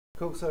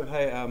Cool, so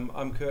hey,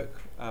 I'm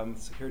Kirk,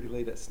 security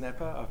lead at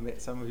Snapper. I've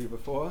met some of you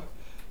before.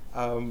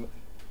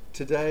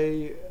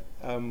 Today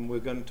we're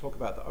going to talk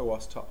about the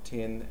OWASP Top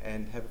 10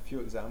 and have a few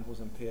examples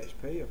in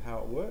PHP of how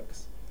it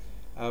works.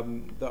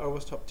 The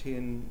OWASP Top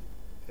 10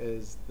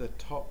 is the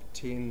top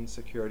 10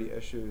 security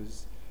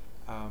issues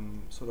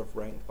sort of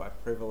ranked by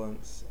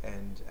prevalence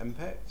and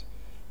impact.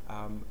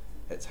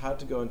 It's hard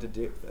to go into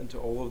depth into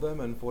all of them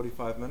in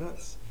 45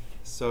 minutes,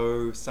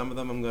 so some of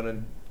them I'm going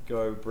to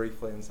go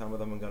briefly and some of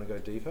them I'm going to go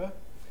deeper.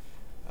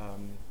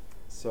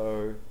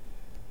 So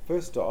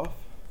first off,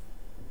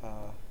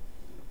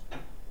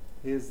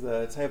 here's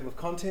the table of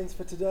contents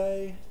for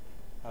today.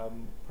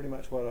 Pretty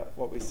much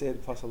what we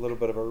said, plus a little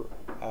bit of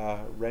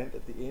a rant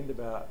at the end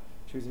about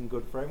choosing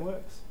good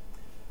frameworks.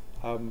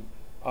 I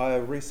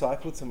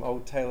recycled some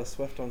old Taylor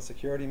Swift on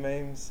security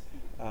memes,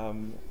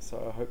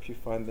 so I hope you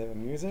find them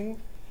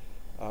amusing.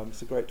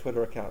 It's a great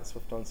Twitter account,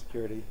 Swift on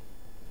Security,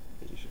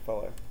 that you should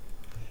follow.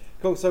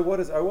 Cool, so what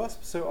is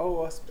OWASP? So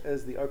OWASP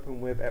is the Open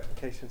Web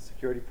Application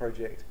Security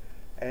Project,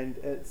 and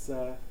it's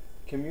a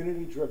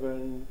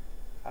community-driven,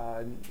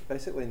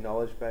 basically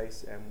knowledge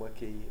base and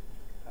wiki,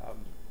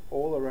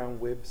 all around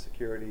web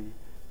security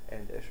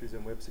and issues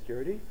in web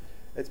security.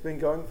 It's been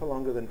going for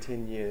longer than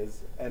 10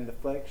 years, and the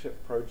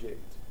flagship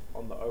project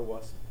on the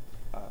OWASP,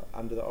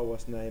 under the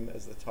OWASP name,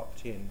 is the Top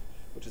 10,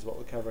 which is what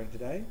we're covering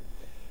today.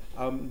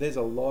 There's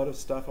a lot of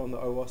stuff on the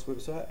OWASP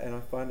website, and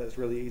I find it's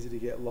really easy to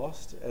get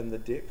lost in the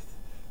depth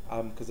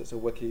because it's a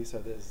wiki, so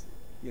there's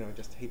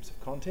just heaps of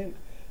content.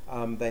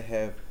 They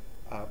have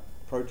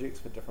projects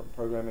for different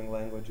programming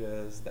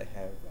languages, they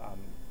have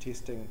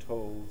testing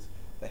tools,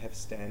 they have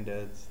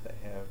standards, they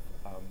have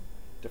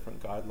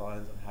different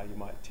guidelines on how you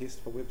might test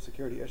for web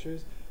security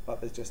issues,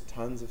 but there's just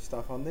tons of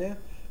stuff on there.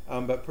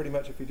 But pretty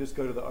much if you just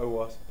go to the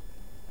OWASP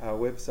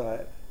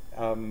website,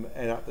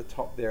 and up the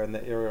top there in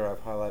the area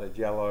I've highlighted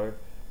yellow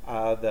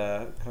are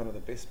the kind of the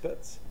best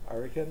bits, I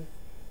reckon,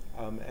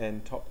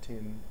 and Top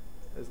 10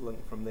 is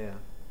linked from there.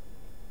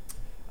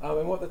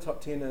 And what the Top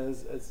 10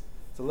 is, it's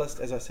a list,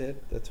 as I said,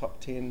 the top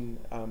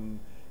 10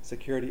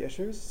 security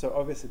issues. So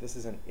obviously this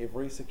isn't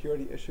every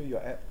security issue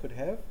your app could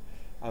have.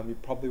 You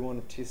probably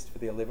want to test for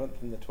the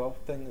 11th and the 12th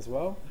thing as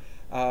well.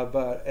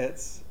 But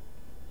it's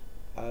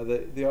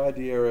the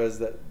idea is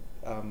that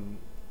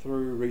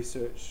through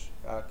research,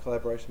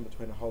 collaboration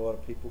between a whole lot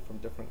of people from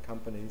different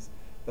companies,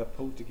 they've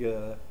pulled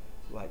together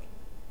like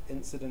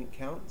incident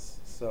counts.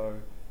 So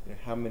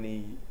how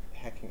many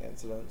hacking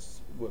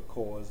incidents were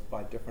caused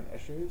by different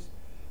issues.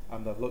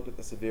 They've looked at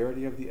the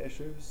severity of the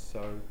issues.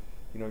 So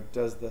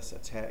does this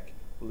attack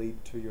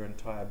lead to your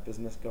entire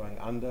business going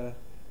under,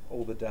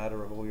 all the data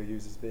of all your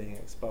users being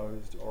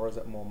exposed, or is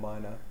it more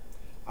minor?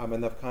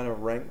 And they've kind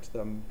of ranked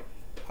them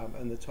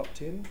in the top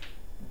 10.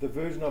 The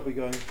version I'll be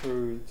going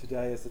through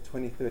today is the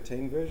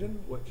 2013 version,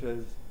 which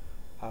is,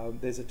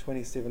 there's a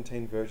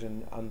 2017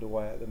 version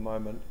underway at the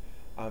moment,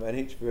 and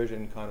each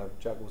version kind of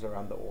juggles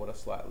around the order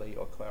slightly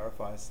or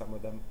clarifies some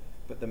of them,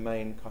 but the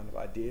main kind of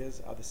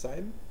ideas are the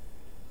same.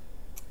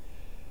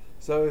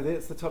 So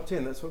that's the top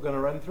 10, that's what we're going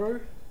to run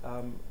through.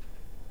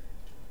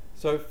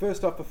 So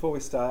first off, before we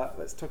start,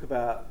 let's talk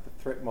about the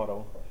threat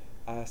model.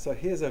 So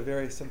here's a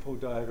very simple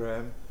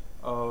diagram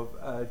of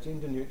a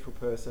gender-neutral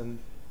person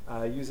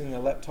using a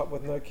laptop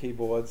with no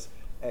keyboards,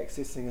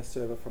 accessing a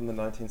server from the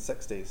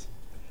 1960s.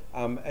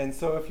 And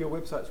so if your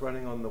website's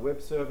running on the web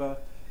server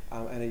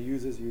and a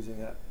user's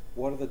using it,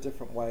 what are the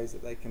different ways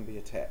that they can be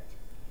attacked?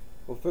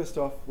 Well, first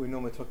off, we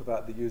normally talk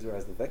about the user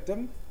as the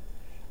victim,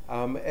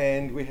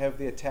 and we have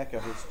the attacker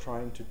who's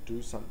trying to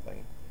do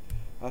something.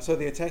 So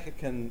the attacker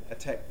can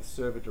attack the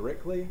server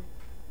directly,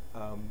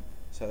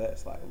 so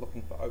that's like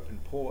looking for open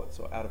ports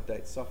or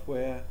out-of-date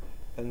software,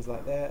 things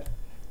like that.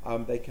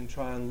 They can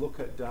try and look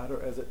at data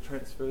as it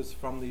transfers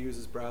from the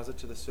user's browser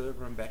to the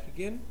server and back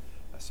again,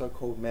 a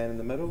so-called man in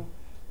the middle.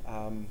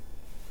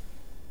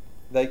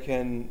 They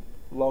can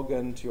log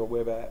into your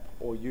web app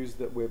or use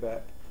that web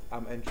app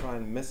and try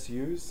and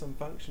misuse some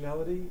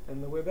functionality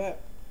in the web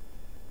app.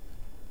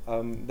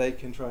 They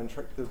can try and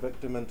trick the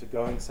victim into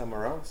going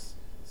somewhere else.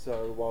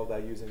 So while they're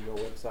using your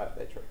website,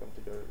 they trick them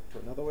to go to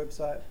another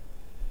website.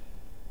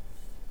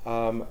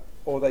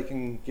 Or they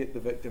can get the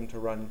victim to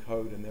run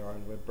code in their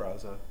own web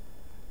browser.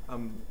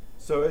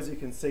 So as you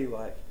can see,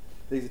 like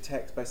these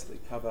attacks basically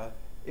cover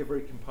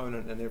every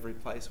component and every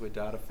place where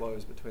data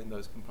flows between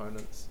those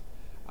components.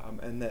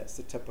 And that's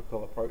the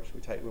typical approach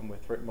we take when we're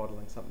threat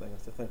modeling something,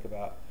 is to think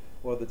about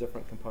what are the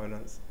different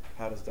components,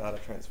 how does data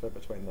transfer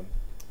between them.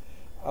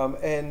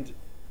 And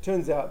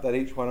turns out that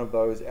each one of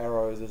those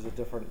arrows is a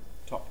different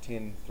top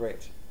 10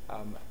 threat,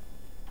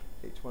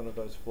 each one of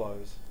those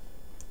flows.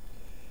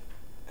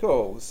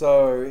 Cool,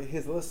 so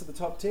here's a list of the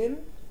top 10.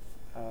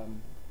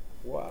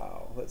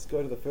 Wow, let's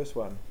go to the first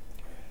one.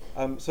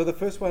 So the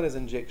first one is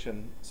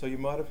injection. So you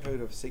might have heard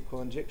of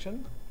SQL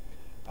Injection.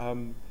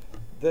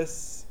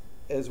 This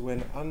is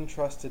when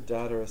untrusted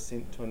data is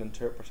sent to an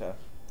interpreter.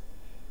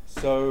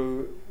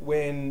 So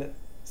when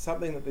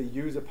something that the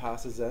user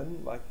passes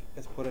in, like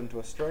is put into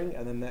a string,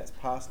 and then that's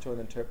passed to an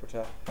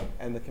interpreter,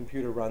 and the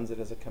computer runs it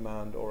as a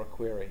command or a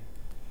query.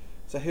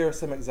 So here are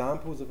some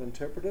examples of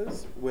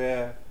interpreters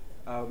where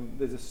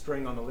there's a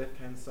string on the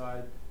left-hand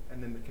side,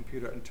 and then the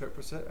computer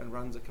interprets it and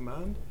runs a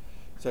command.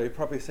 So you've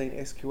probably seen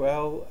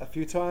SQL a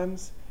few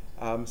times.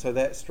 So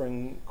that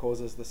string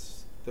causes the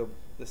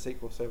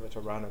SQL server to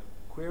run a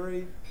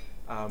query.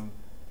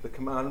 The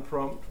command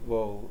prompt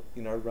will,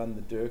 run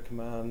the dir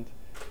command.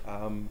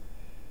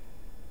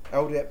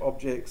 LDAP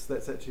objects,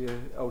 that's actually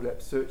an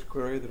LDAP search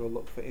query that will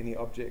look for any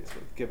objects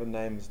with given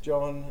names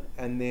John,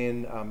 and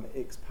then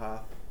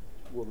XPath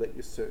will let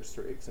you search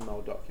through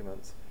XML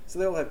documents. So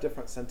they all have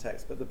different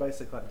syntax, but the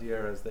basic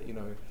idea is that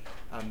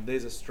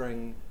there's a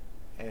string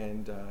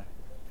and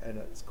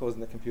it's causing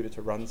the computer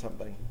to run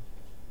something.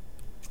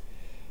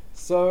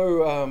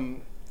 So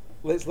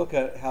let's look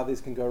at how these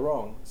can go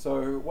wrong.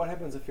 So what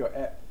happens if your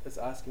app is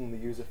asking the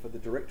user for the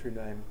directory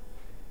name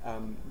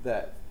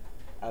that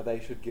they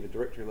should get a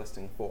directory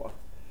listing for?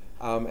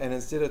 And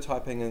instead of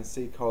typing in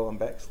C:\\,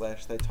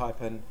 they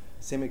type in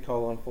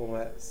semicolon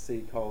format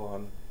C:\/Q/U.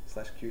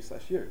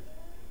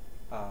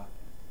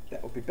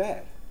 That would be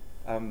bad.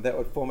 That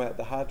would format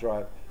the hard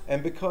drive.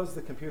 And because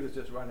the computer's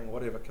just running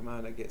whatever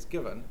command it gets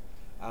given,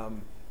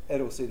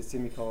 it'll see the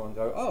semicolon and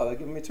go, oh, they're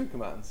giving me two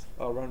commands.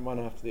 I'll run one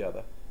after the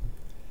other.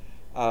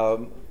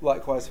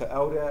 Likewise for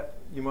LDAP,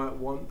 you might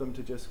want them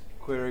to just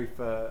query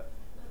for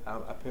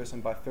a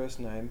person by first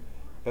name,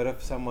 but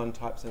if someone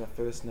types in a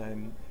first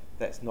name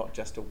that's not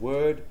just a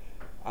word,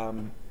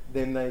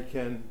 then they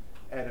can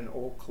add an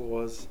OR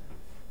clause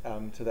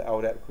to the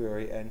LDAP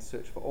query and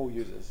search for all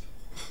users.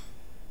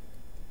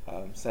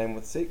 Same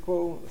with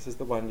SQL. This is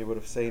the one you would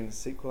have seen,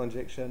 SQL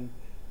Injection.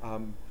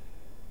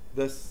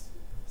 This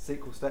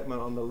SQL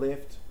statement on the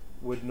left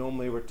would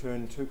normally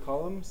return two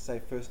columns, say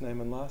first name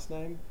and last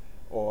name,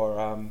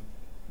 or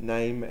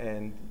name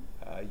and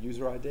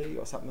user ID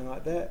or something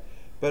like that.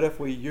 But if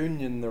we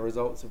union the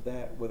results of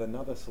that with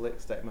another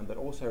select statement that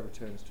also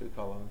returns two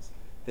columns,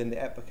 then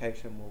the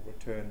application will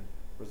return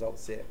result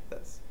set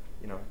that's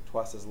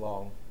twice as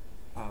long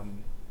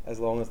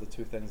as the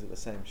two things are the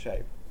same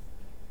shape.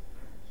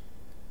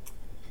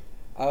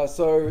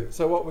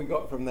 So what we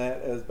got from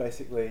that is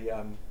basically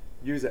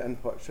user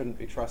input shouldn't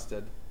be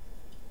trusted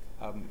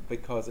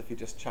because if you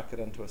just chuck it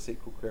into a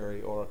SQL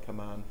query or a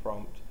command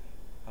prompt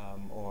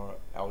or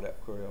LDAP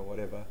query or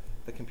whatever,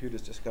 the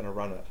computer's just going to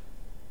run it.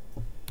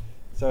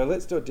 So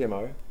let's do a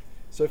demo.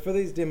 So for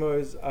these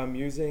demos, I'm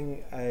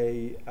using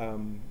a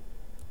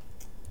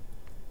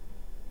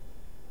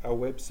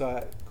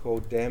website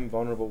called Damn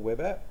Vulnerable Web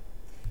App.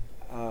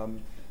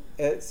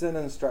 It's an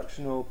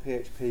instructional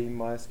PHP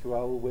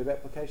MySQL web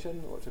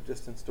application, which I've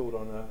just installed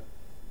on a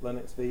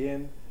Linux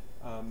VM.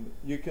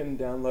 You can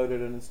download it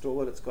and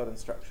install it. It's got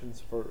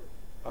instructions for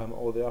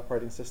all the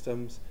operating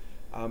systems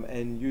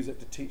and use it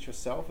to teach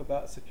yourself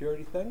about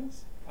security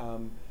things.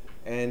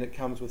 And it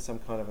comes with some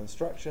kind of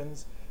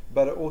instructions,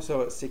 but it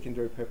also its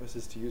secondary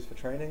purposes to use for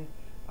training.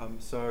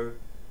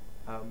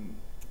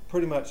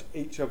 Pretty much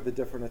each of the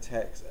different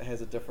attacks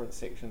has a different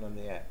section in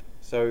the app.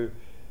 So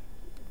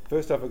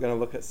first off, we're going to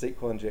look at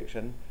SQL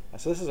Injection.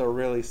 So this is a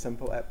really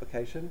simple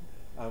application.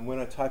 When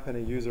I type in a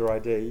user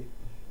ID,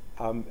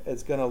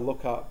 it's going to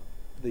look up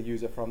the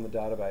user from the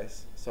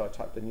database. So I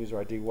typed in user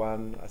ID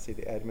 1, I see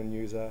the admin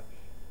user.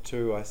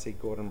 2, I see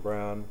Gordon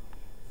Brown.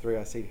 3,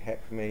 I see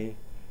Hack Me.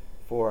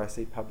 4, I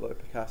see Pablo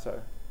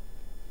Picasso.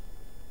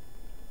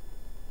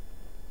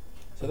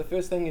 So the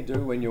first thing you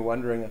do when you're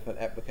wondering if an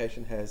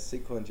application has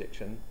SQL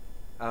Injection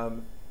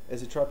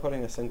is you try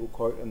putting a single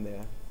quote in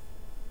there,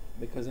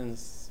 because in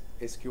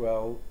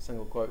SQL,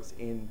 single quotes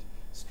end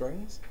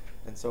strings,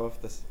 and so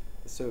if the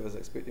server is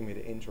expecting me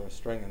to enter a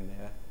string in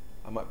there,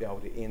 I might be able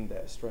to end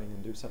that string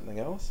and do something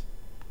else.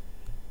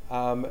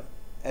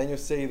 And you'll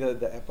see that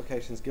the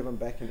application's given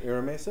back an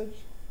error message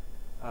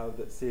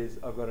that says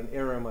I've got an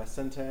error in my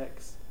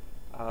syntax,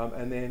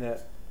 and then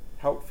it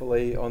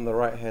helpfully on the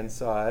right hand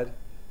side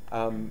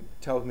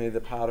tells me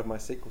the part of my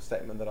SQL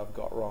statement that I've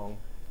got wrong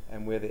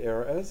and where the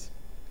error is.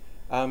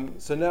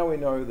 So now we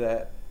know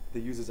that the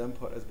user's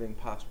input is being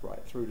passed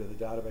right through to the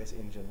database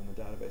engine, and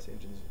the database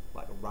engine is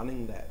like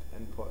running that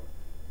input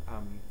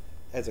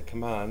as a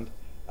command.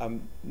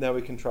 Now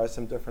we can try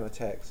some different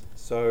attacks.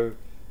 So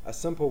a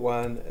simple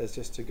one is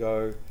just to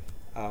go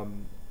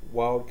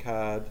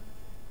wildcard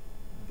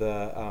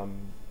the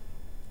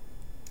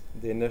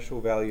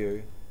initial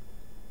value.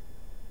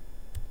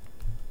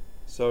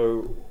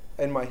 So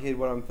in my head,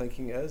 what I'm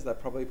thinking is they're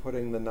probably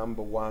putting the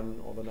number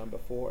 1 or the number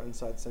 4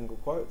 inside single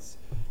quotes.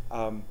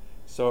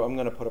 So I'm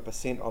going to put a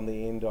 % on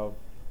the end of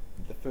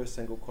the first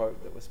single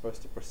quote that was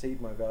supposed to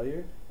precede my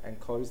value and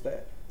close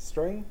that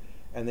string,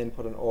 and then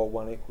put an OR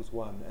 1 =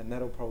 1, and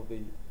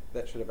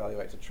that should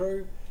evaluate to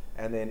true,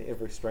 and then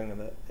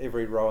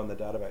every row in the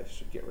database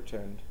should get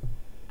returned.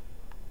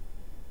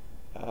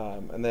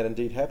 And that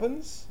indeed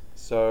happens.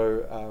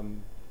 So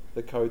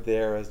the code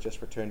there has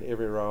just returned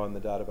every row in the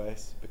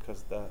database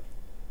because the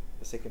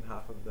second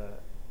half of the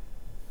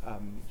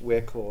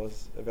where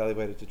clause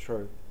evaluated to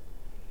true.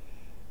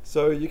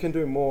 So you can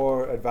do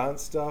more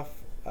advanced stuff.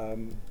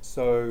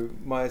 So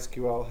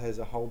MySQL has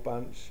a whole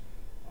bunch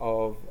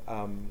of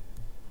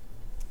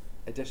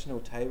additional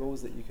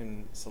tables that you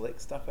can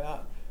select stuff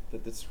out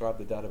that describe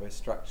the database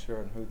structure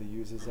and who the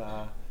users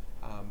are.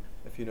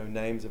 If you know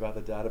names of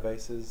other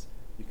databases,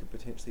 you could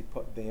potentially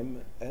put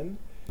them in.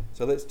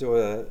 So let's do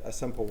a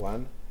simple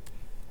one.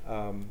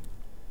 I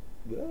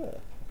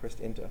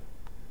pressed enter.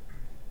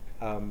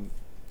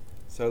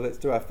 So let's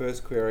do our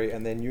first query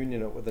and then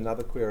union it with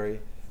another query.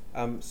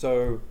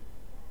 So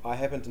I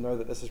happen to know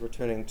that this is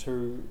returning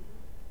two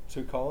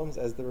columns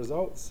as the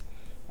results.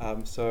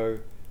 So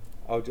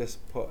I'll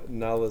just put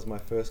null as my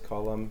first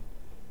column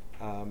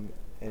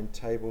and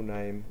table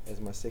name as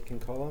my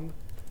second column.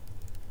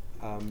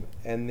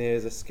 And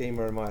there's a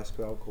schema in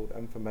MySQL called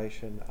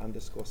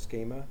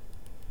information_schema.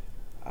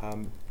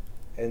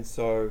 And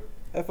so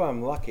if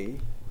I'm lucky,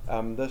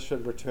 this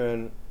should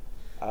return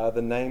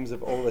the names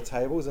of all the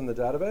tables in the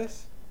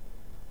database.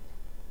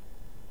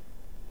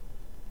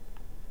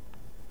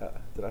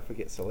 Did I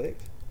forget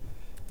select?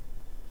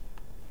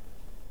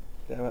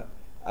 Damn it.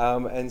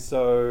 And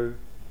so,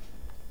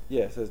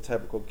 yeah, so there's a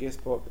table called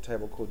guestbook, a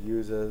table called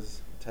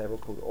users, a table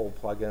called all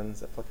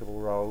plugins, applicable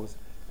roles,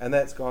 and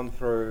that's gone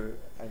through,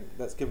 and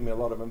that's given me a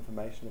lot of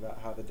information about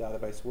how the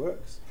database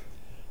works.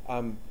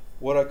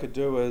 What I could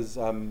do is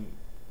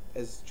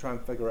try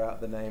and figure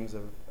out the names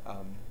of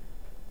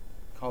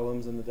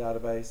columns in the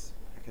database.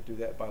 I could do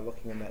that by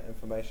looking in that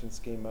information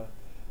schema,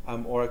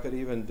 or I could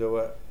even do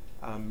it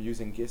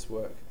using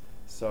guesswork.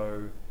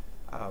 So,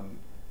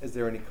 is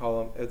there any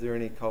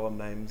column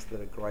names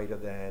that are greater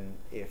than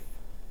F?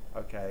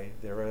 Okay,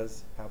 there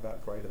is. How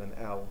about greater than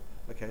L?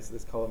 Okay, so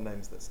there's column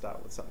names that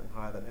start with something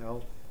higher than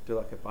L. Do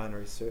like a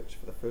binary search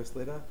for the first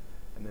letter,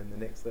 and then the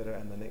next letter,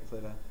 and the next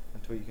letter,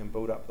 until you can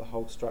build up the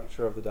whole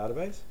structure of the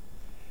database.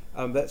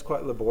 That's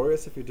quite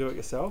laborious if you do it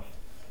yourself,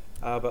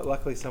 but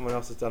luckily someone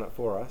else has done it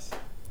for us.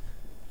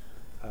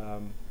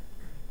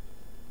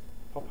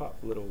 Pop-up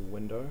little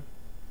window.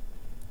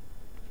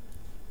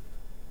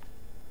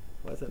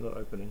 Why is it not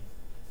opening?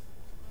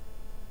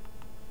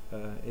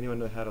 Anyone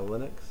know how to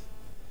Linux?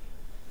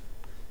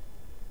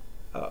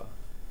 Oh.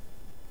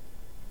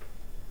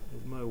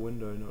 Is my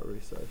window not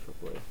resized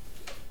properly?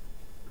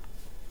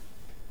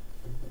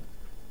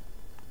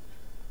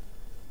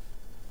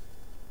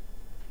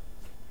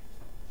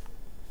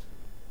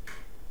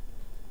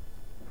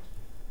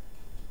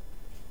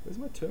 Where's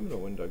my terminal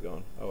window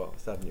gone? Oh well,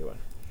 start a new one.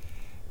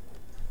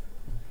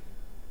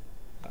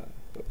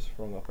 Oops,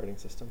 wrong operating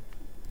system.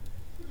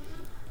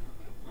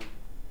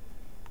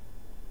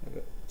 I've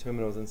got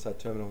terminals inside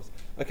terminals.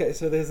 Okay,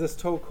 so there's this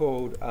tool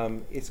called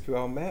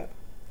SQL map.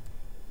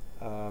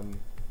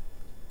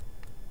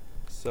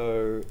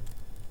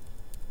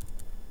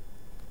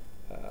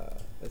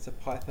 It's a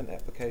Python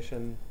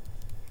application,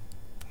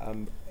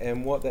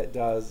 and what that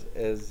does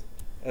is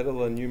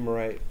it'll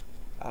enumerate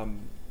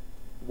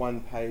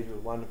one page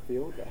with one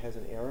field that has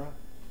an error,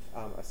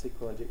 a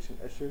SQL injection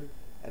issue,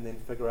 and then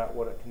figure out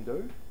what it can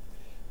do.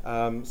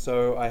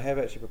 So I have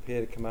actually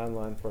prepared a command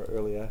line for it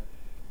earlier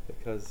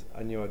because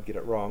I knew I'd get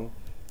it wrong.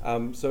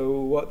 So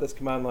what this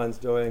command line's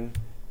doing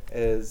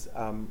is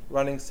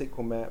running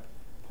SQL map,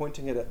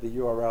 pointing it at the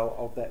URL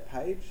of that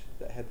page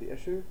that had the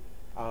issue,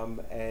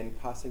 and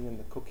passing in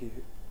the cookie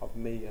of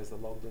me as the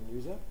logged in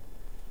user.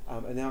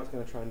 And now it's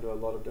going to try and do a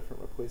lot of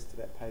different requests to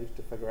that page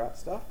to figure out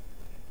stuff.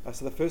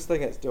 So the first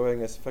thing it's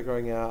doing is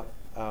figuring out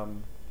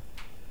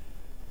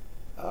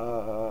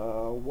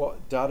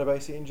what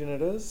database engine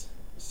it is.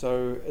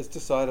 So it's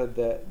decided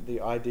that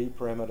the ID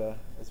parameter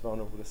is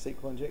vulnerable to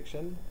SQL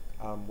injection,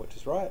 which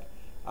is right,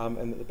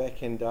 and that the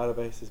backend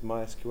database is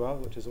MySQL,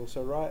 which is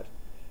also right.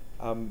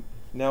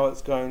 Now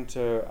it's going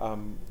to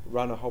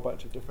run a whole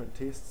bunch of different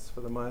tests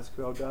for the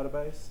MySQL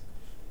database.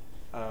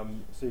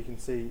 So you can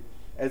see,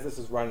 as this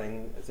is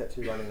running, it's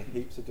actually running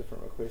heaps of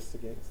different requests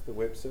against the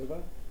web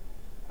server.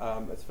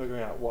 It's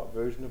figuring out what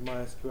version of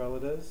MySQL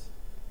it is,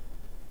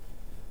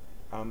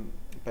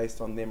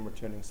 based on them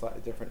returning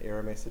slightly different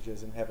error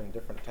messages and having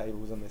different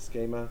tables in their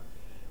schema.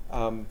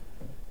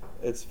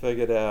 It's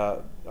figured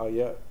out, oh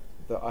yeah,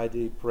 the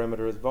ID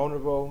parameter is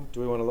vulnerable.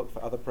 Do we want to look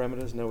for other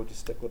parameters? No, we'll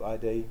just stick with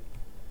ID.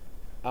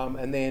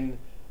 And then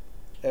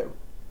it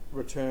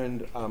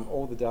returned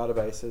all the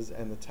databases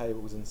and the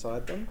tables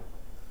inside them.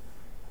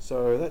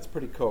 So that's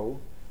pretty cool,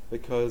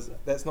 because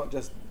that's not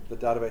just the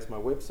database my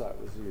website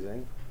was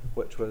using,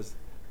 which was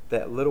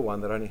that little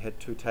one that only had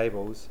 2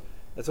 tables.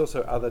 It's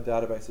also other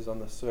databases on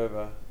the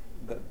server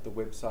that the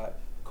website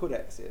could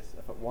access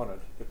if it wanted,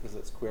 because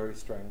its query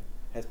string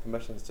has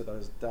permissions to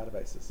those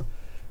databases.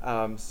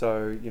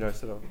 So, you know,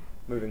 sort of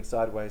moving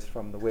sideways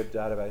from the web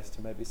database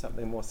to maybe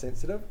something more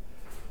sensitive.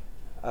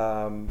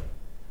 So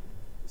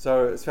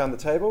it's found the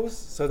tables,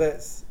 so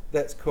that's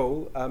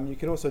cool. You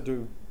can also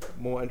do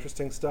more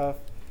interesting stuff.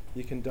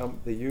 You can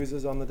dump the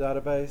users on the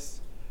database.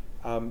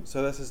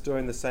 So this is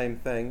doing the same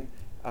thing,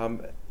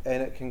 and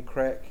it can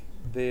crack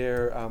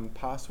their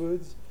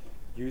passwords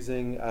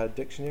using a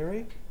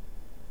dictionary.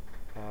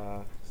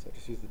 So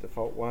just use the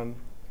default one.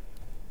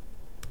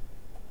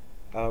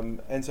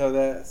 And so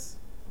that's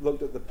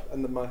looked at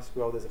in the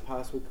MySQL, there's a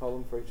password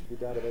column for each of your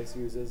database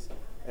users,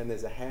 and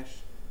there's a hash,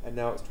 and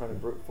now it's trying to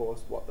brute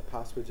force what the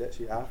passwords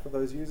actually are for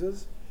those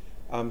users.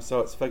 So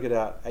it's figured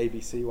out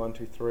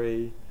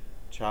ABC123,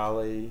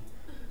 Charlie.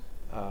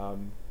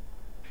 Don't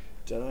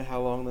know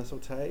how long this will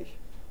take.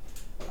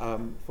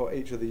 For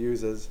each of the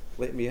users,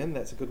 let me in,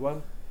 that's a good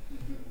one.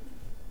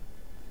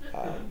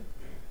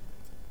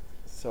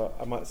 So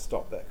I might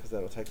stop that because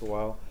that'll take a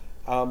while.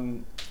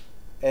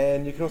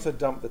 And you can also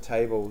dump the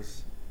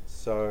tables.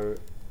 So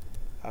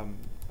I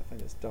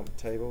think it's dump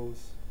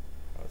tables.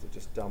 Or is it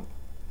just dump?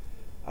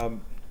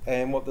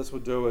 And what this will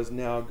do is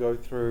now go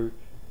through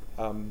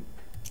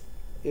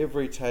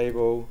every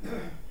table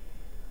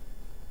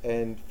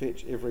and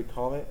fetch every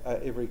comment,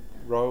 every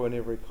row and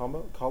every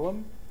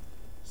column.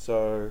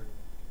 So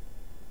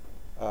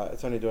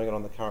it's only doing it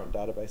on the current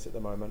database at the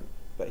moment,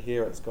 but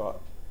here it's got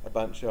a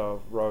bunch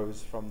of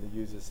rows from the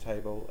users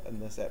table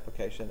in this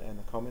application and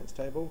the comments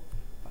table,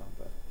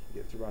 but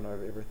you get to run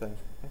over everything.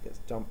 I think it's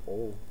dump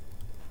all.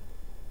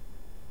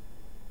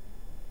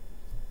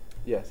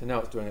 Yeah, so now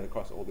it's doing it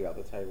across all the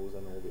other tables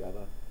and all the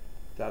other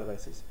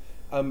databases.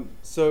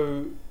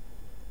 So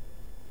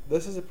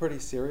this is a pretty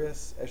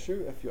serious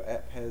issue if your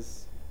app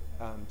has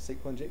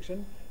SQL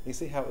injection. You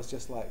see how it's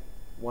just like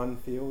one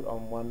field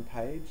on one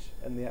page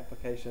in the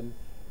application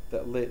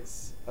that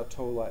lets a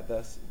tool like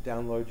this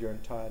download your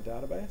entire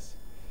database.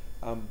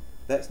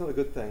 That's not a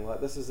good thing.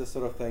 Like, this is the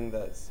sort of thing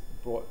that's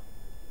brought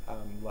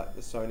like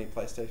the Sony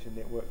PlayStation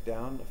Network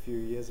down a few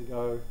years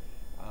ago.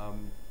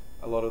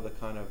 A lot of the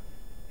kind of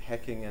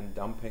hacking and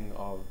dumping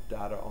of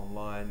data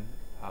online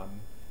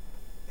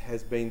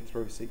has been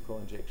through SQL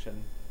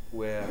injection,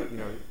 where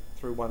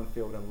through one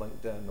field in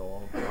LinkedIn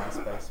or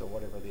MySpace or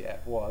whatever the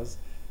app was,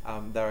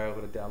 they were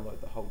able to download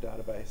the whole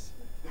database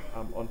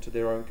onto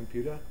their own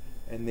computer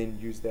and then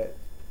use that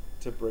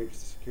to breach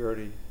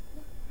security.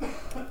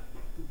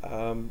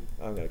 I'm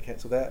going to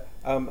cancel that.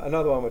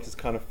 Another one which is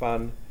kind of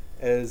fun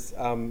is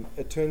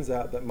it turns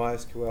out that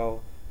MySQL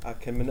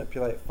can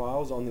manipulate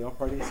files on the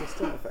operating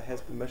system if it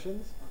has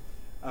permissions.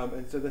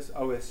 And so this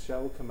OS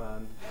shell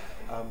command,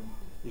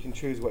 you can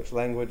choose which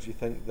language you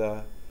think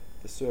the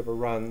server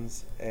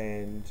runs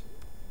and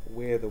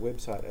where the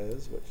website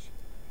is, which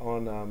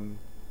on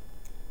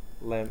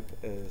LAMP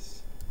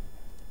is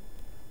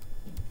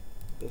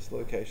this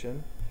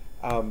location,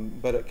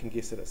 but it can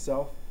guess it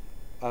itself.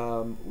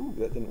 Ooh,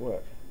 that didn't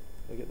work.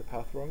 Did I get the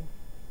path wrong?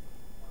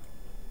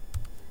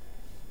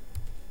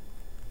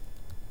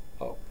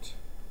 Alt.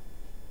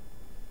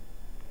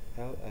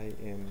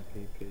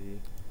 LAMPP.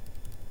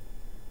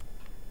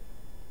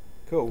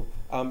 Cool.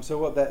 So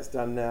what that's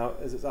done now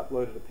is it's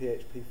uploaded a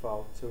PHP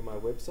file to my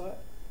website.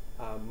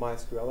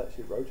 MySQL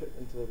actually wrote it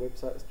into the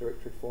website's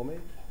directory for me.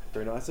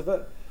 Very nice of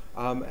it.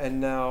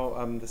 And now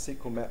the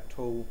SQL map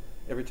tool,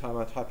 every time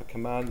I type a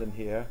command in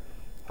here,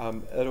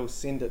 it'll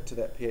send it to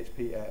that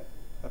PHP app,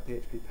 a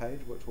PHP page,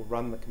 which will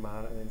run the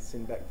command and then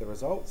send back the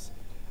results.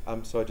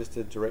 So I just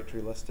did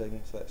directory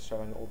listing, so that's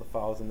showing all the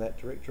files in that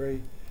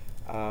directory.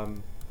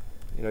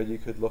 You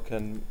could look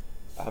in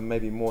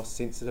maybe more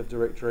sensitive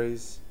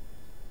directories.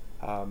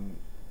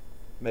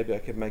 Maybe I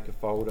could make a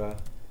folder.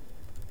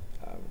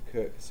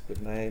 Kirk is a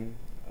good name,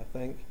 I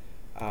think.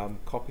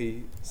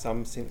 Copy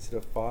some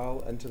sensitive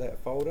file into that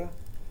folder.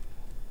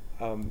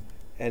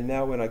 And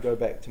now when I go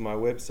back to my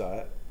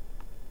website,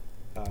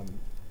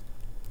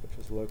 which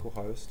was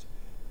localhost,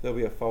 there'll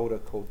be a folder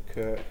called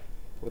Kirk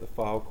with a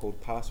file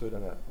called password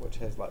in it, which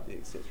has like the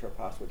etc.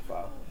 password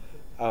file.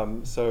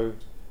 So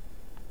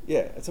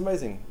yeah, it's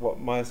amazing what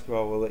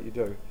MySQL will let you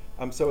do.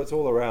 So it's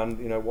all around,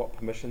 what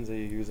permissions are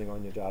you using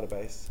on your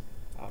database?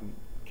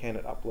 Can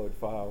it upload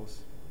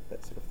files?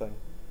 That sort of thing.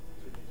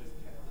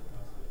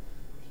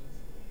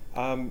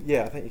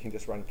 Yeah, I think you can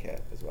just run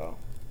cat as well.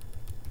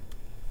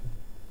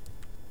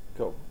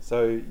 Cool.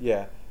 So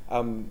yeah,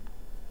 and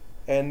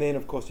then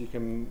of course you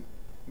can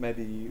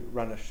maybe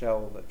run a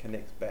shell that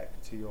connects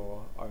back to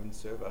your own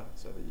server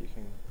so that you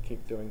can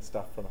keep doing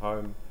stuff from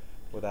home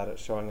without it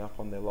showing up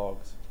on their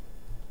logs.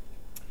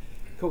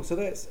 Cool, so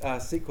that's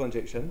SQL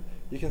injection.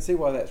 You can see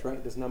why that's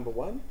ranked as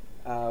 #1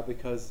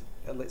 because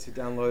it lets you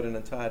download an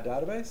entire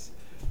database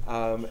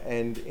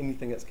and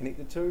anything it's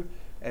connected to.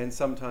 And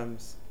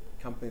sometimes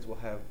companies will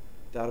have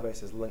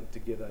databases linked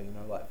together,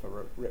 like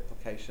for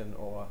replication,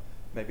 or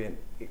maybe an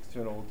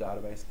external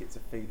database gets a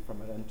feed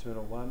from an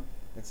internal one.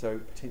 And so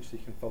potentially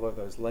you can follow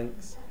those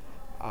links.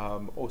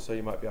 Also,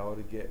 you might be able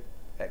to get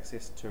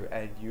access to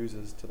add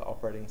users to the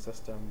operating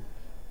system,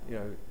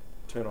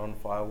 turn on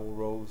firewall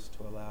rules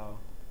to allow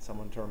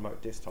someone to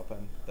remote desktop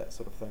in, that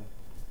sort of thing.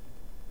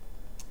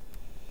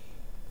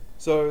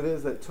 So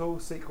there's that tool,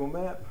 SQL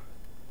map.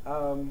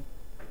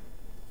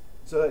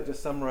 So that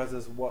just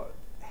summarizes what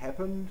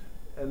happened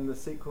in the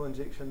SQL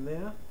injection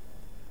there.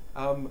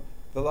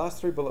 The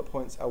last 3 bullet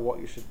points are what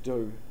you should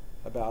do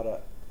about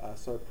it.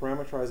 So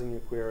parameterizing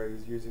your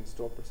queries, using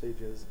store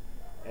procedures,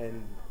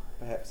 and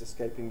perhaps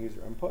escaping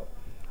user input.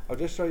 I'll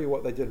just show you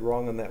what they did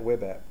wrong in that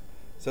web app.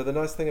 So the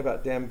nice thing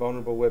about Damn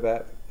Vulnerable Web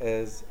App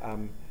is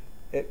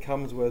it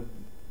comes with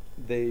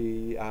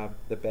the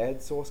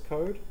bad source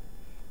code,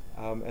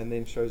 and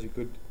then shows you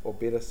good or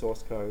better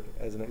source code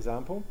as an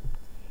example.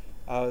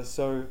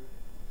 So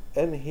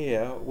in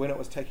here, when it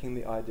was taking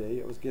the ID,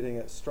 it was getting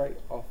it straight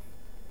off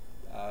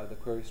the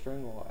query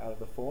string or out of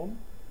the form,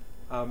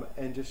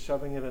 and just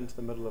shoving it into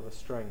the middle of a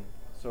string.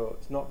 So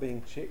it's not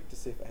being checked to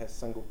see if it has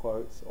single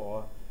quotes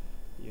or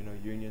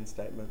union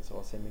statements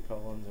or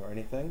semicolons or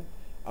anything.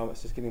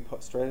 It's just getting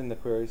put straight in the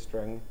query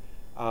string,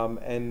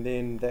 and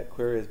then that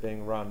query is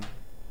being run.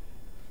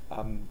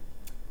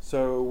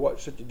 So what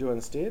should you do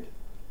instead?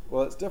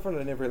 Well, it's different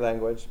in every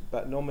language,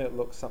 but normally it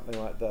looks something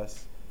like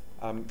this.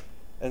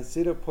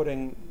 Instead of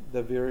putting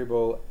the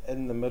variable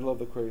in the middle of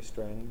the query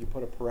string, you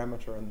put a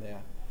parameter in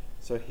there.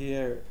 So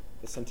here,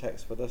 the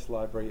syntax for this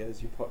library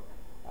is you put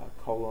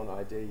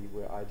 :id,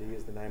 where ID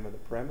is the name of the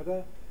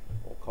parameter,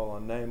 or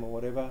 :name or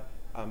whatever.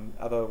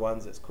 Other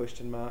ones, it's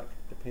question mark,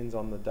 depends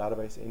on the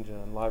database engine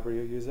and library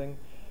you're using.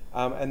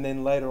 And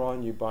then later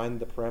on, you bind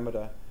the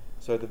parameter,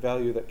 so the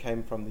value that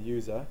came from the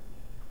user.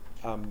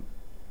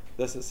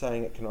 This is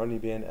saying it can only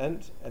be an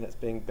int, and it's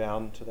being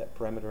bound to that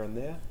parameter in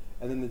there.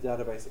 And then the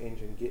database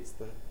engine gets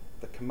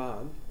the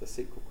command, the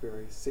SQL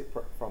query,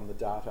 separate from the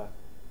data,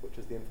 which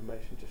is the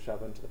information to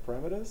shove into the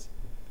parameters.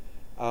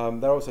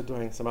 They're also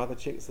doing some other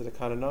checks that are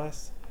kind of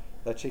nice.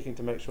 They're checking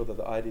to make sure that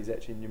the ID is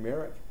actually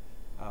numeric,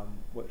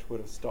 which would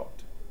have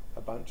stopped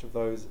a bunch of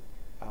those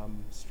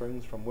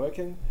strings from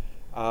working.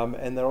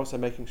 And they're also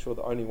making sure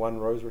that only one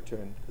row is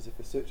returned, because if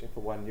you're searching for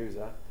one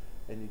user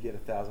and you get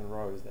 1,000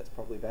 rows, that's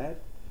probably bad.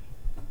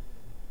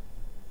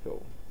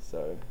 Cool.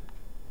 So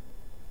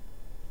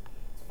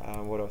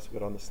what else we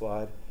got on the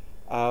slide?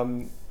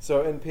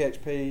 So in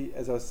PHP,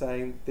 as I was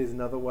saying, there's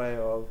another way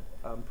of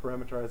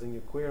parameterizing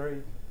your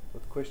query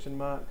with question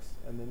marks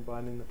and then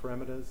binding the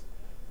parameters.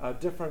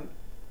 Different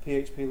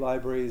PHP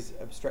libraries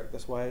abstract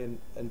this way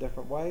in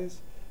different ways.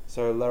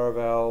 So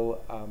Laravel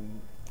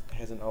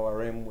has an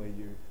ORM where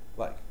you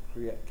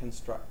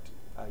construct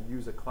a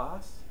user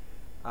class,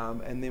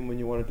 and then when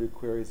you want to do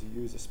queries,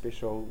 you use a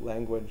special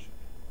language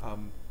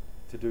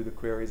to do the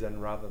queries in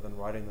rather than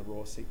writing the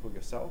raw SQL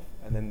yourself,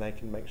 and then they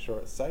can make sure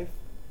it's safe.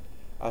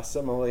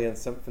 Similarly in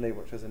Symfony,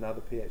 which is another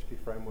PHP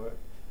framework,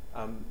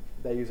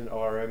 they use an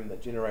ORM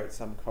that generates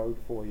some code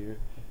for you,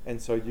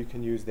 and so you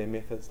can use their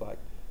methods like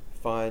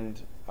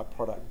find a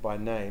product by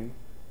name.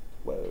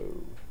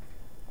 Whoa,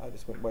 I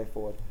just went way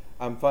forward.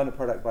 Find a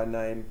product by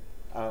name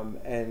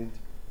and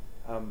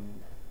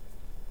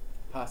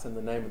pass in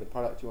the name of the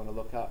product you want to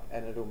look up,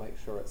 and it'll make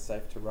sure it's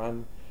safe to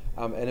run.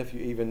 And if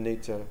you even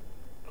need to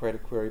create a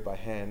query by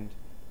hand,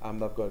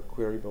 they've got a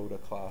query builder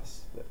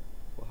class that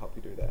will help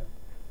you do that.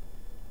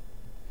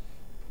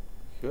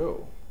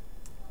 Cool.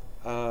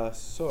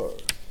 So,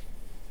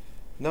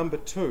 number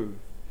two.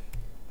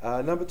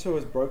 Number two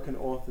is broken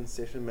auth and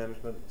session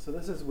management. So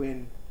this is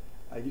when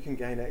you can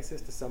gain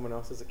access to someone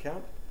else's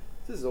account.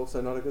 This is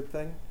also not a good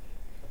thing.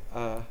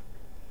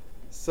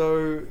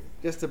 So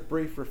just a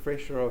brief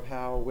refresher of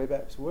how web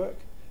apps work.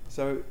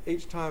 So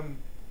each time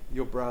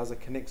your browser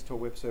connects to a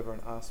web server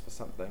and asks for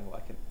something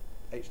like an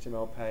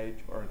HTML page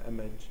or an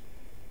image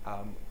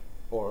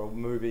or a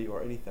movie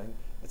or anything,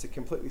 it's a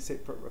completely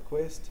separate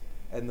request,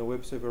 and the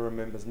web server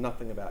remembers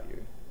nothing about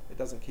you. It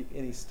doesn't keep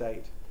any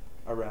state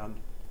around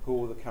who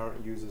all the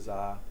current users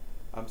are.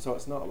 So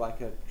it's not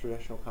like a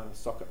traditional kind of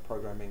socket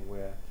programming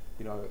where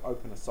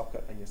open a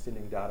socket and you're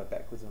sending data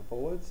backwards and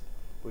forwards,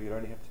 where you'd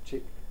only have to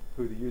check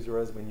who the user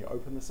is when you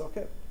open the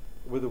socket.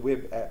 With a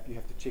web app, you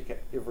have to check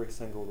it every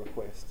single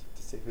request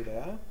to see who they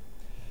are.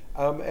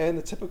 And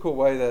the typical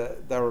way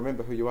that they'll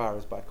remember who you are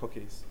is by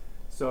cookies.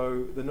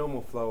 So the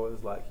normal flow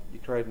is like you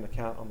create an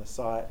account on the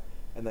site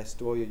and they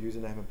store your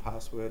username and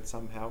password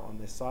somehow on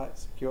their site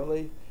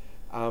securely.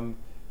 And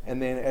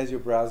then as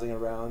you're browsing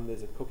around,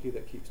 there's a cookie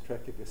that keeps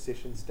track of your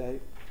session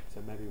state, so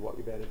maybe what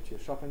you've added to your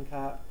shopping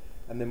cart,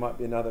 and there might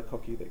be another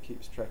cookie that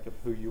keeps track of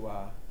who you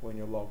are when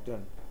you're logged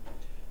in.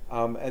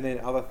 And then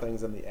other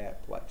things in the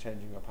app, like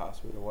changing your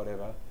password or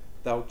whatever,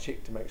 they'll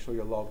check to make sure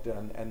you're logged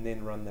in and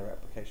then run their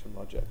application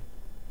logic.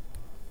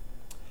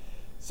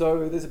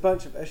 So there's a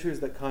bunch of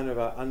issues that kind of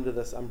are under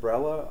this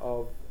umbrella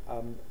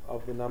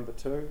of the number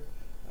two.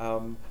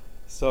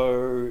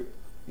 So,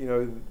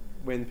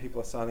 when people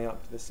are signing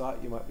up to the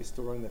site, you might be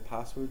storing their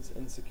passwords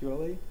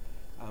insecurely,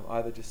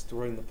 either just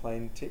storing the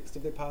plain text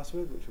of their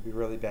password, which would be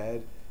really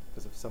bad,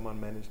 because if someone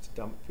managed to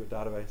dump your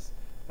database,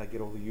 they get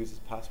all the users'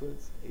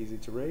 passwords, easy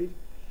to read.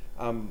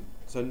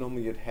 So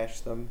normally you'd hash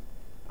them,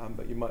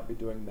 but you might be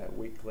doing that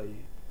weekly,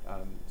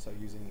 so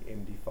using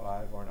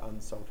MD5 or an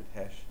unsalted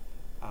hash.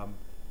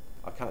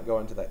 I can't go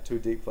into that too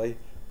deeply,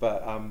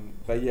 but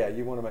yeah,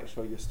 you want to make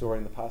sure you're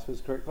storing the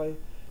passwords correctly.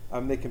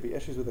 There can be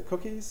issues with the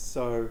cookies,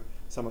 so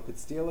someone could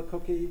steal a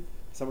cookie,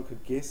 someone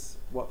could guess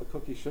what the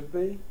cookie should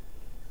be,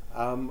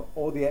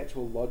 or the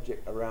actual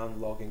logic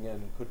around logging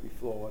in could be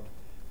flawed.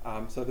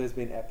 So there's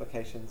been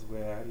applications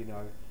where,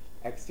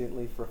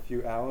 accidentally for a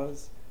few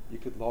hours, you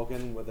could log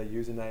in with a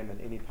username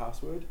and any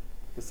password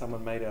because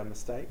someone made a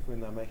mistake when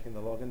they're making the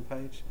login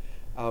page.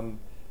 And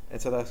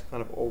so that's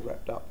kind of all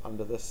wrapped up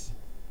under this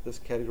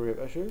category of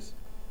issues.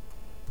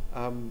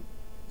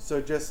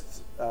 So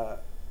just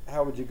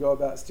how would you go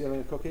about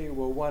stealing a cookie?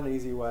 Well, one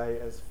easy way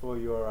is for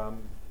your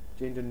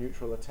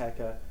gender-neutral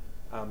attacker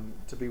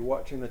to be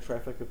watching the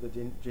traffic of the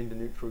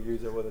gender-neutral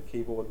user with a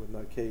keyboard with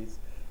no keys,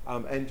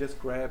 and just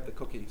grab the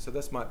cookie. So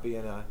this might be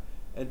in an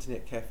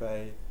internet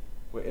cafe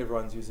where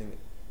everyone's using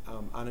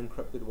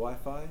unencrypted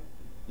Wi-Fi.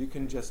 You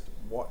can just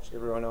watch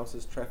everyone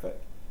else's traffic,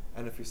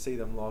 and if you see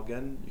them log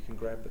in, you can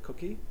grab the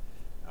cookie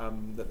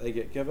that they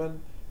get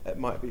given. It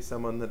might be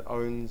someone that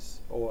owns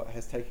or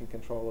has taken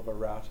control of a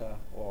router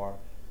or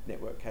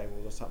network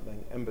cable or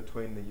something in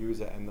between the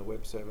user and the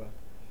web server.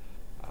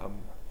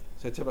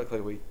 So typically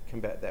we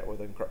combat that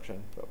with encryption,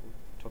 but we'll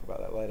talk about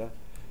that later.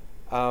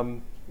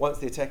 Once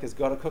the attacker's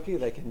got a cookie,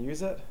 they can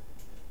use it,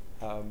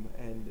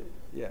 and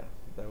yeah,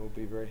 they will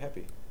be very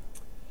happy.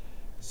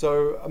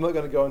 So I'm not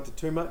going to go into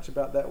too much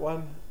about that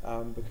one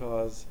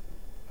because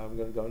I'm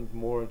going to go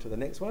more into the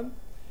next one.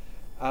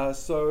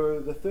 So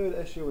the third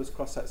issue is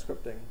cross-site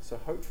scripting. So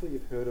hopefully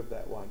you've heard of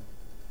that one.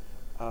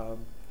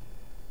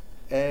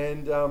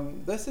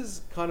 This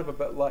is kind of a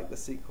bit like the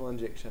SQL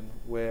injection,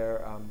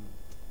 where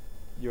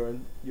you're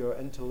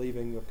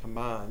interleaving your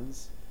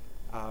commands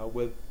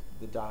with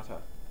the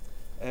data.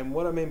 And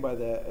what I mean by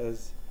that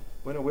is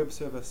when a web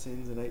server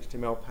sends an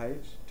HTML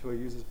page to a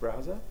user's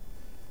browser,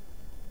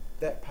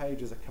 that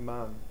page is a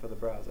command for the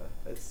browser.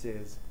 It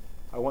says,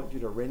 I want you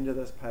to render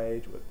this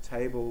page with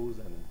tables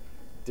and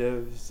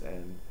divs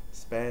and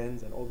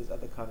spans and all this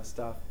other kind of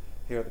stuff.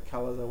 Here are the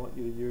colors I want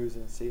you to use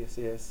in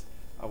CSS.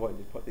 I want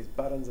you to put these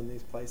buttons in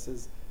these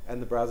places.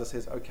 And the browser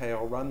says, okay,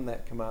 I'll run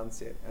that command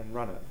set and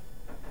run it.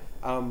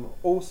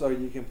 Also,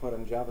 you can put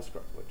in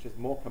JavaScript, which is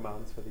more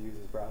commands for the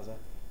user's browser,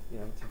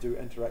 to do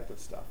interactive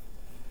stuff.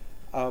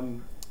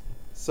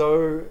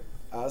 So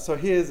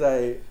here's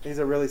a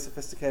really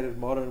sophisticated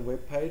modern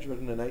web page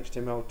written in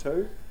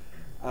HTML2.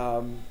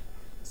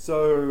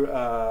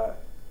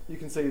 You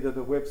can see that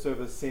the web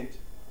server sent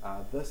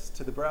this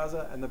to the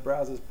browser, and the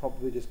browser is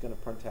probably just going to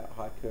print out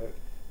 "Hi Kirk"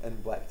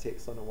 in black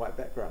text on a white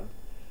background.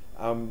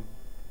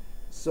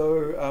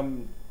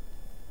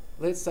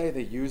 Let's say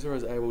the user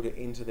is able to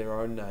enter their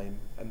own name,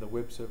 and the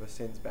web server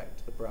sends back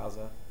to the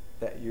browser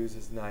that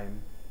user's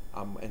name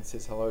and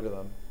says hello to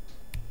them.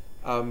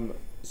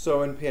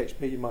 So in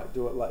PHP you might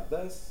do it like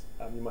this.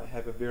 You might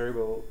have a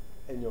variable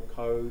in your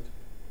code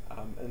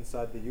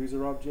inside the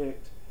user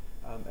object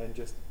and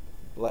just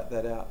let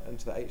that out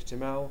into the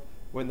HTML.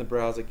 When the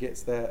browser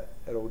gets that,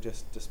 it'll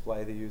just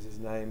display the user's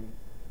name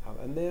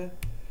in there.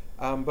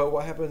 But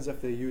what happens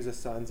if the user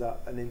signs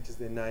up and enters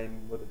their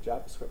name with a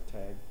JavaScript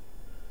tag,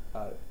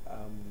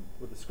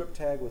 with a script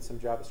tag with some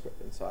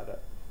JavaScript inside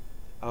it?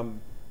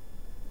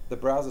 The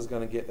browser's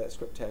going to get that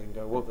script tag and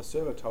go, well, the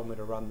server told me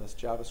to run this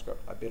JavaScript,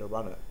 I better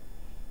run it.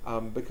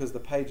 Because the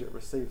page it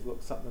receives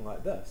looks something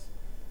like this,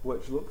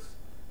 which looks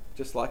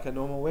just like a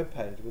normal web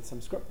page with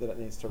some script that it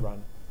needs to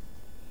run.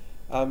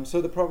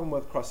 So the problem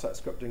with cross-site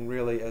scripting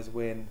really is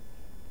when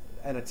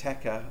an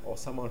attacker or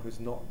someone who's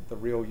not the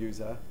real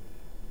user,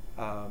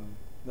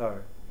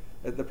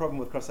 the problem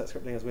with cross-site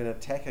scripting is when an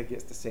attacker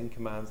gets to send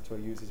commands to a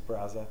user's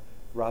browser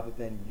rather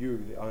than you,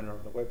 the owner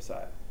of the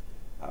website.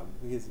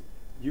 Because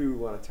you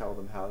want to tell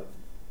them how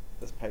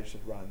this page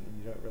should run, and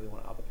you don't really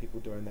want other people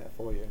doing that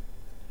for you.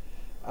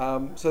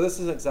 So this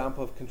is an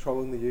example of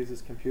controlling the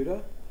user's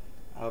computer.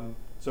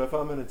 So if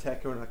I'm an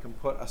attacker and I can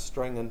put a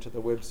string into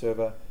the web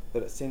server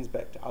that it sends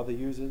back to other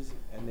users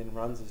and then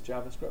runs as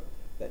JavaScript,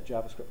 that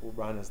JavaScript will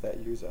run as that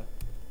user.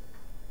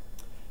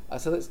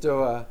 So let's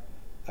do a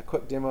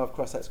quick demo of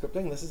cross-site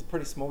scripting. This is a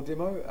pretty small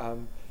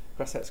demo.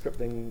 Cross-site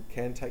scripting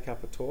can take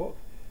up a talk,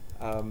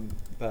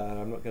 but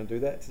I'm not going to do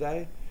that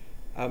today.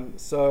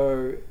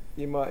 So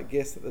you might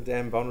guess that the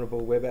damn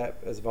vulnerable web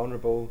app is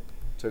vulnerable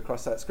to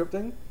cross-site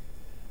scripting.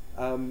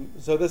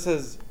 So this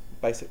is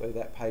basically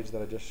that page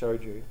that I just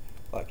showed you.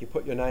 Like, you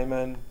put your name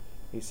in,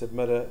 you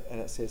submit it, and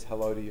it says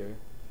hello to you.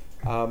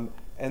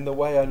 And the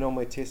way I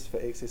normally test for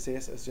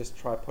XSS is just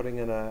try putting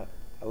in a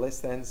less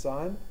than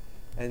sign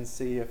and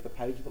see if the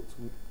page looks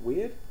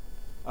weird.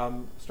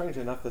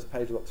 Strangely enough, this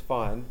page looks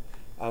fine.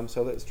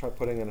 So let's try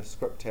putting in a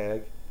script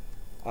tag.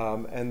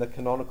 And the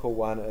canonical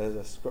one is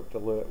a script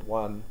alert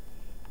 1.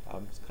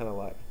 It's kind of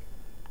like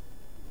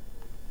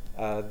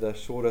the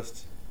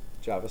shortest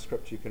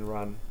JavaScript you can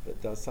run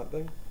that does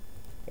something.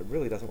 It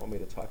really doesn't want me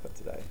to type it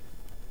today.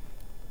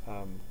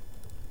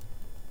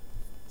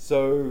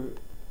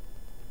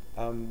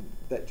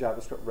 That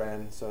JavaScript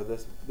ran, so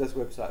this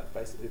website is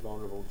basically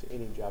vulnerable to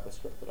any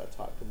JavaScript that I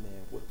typed in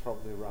there. Would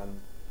probably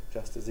run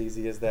just as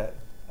easy as that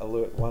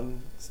alert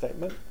 1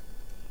 statement.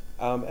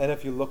 And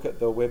if you look at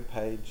the web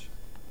page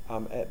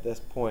at this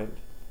point,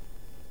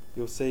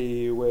 you'll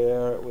see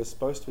where it was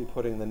supposed to be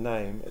putting the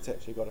name, it's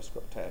actually got a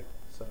script tag.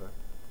 So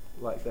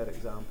like that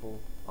example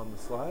on the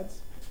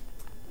slides.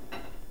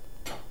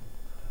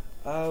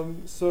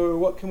 So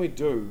what can we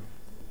do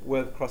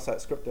with cross-site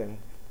scripting?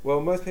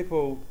 Well, most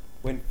people,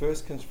 when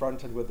first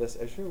confronted with this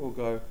issue, will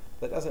go,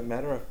 that doesn't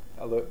matter if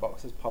alert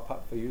boxes pop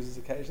up for users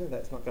occasionally,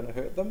 that's not going to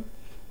hurt them.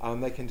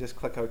 They can just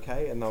click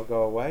OK and they'll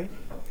go away.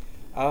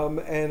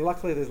 And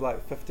luckily there's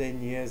like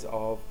 15 years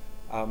of,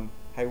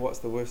 hey, what's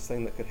the worst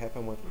thing that could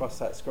happen with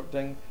cross-site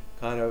scripting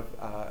kind of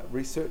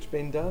research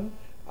being done.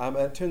 And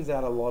it turns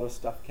out a lot of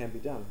stuff can be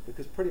done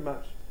because pretty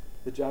much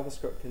the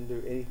JavaScript can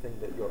do anything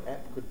that your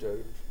app could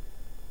do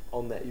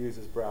on that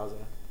user's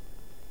browser.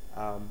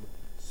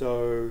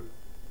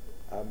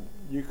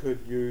 You could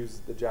use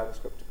the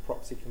JavaScript to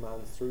proxy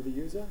commands through the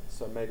user,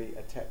 so maybe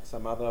attack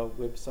some other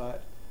website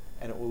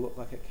and it will look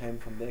like it came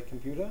from their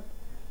computer.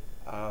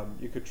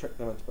 You could trick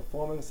them into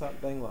performing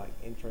something like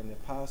entering their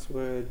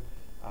password.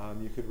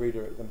 You could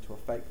redirect them to a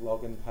fake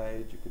login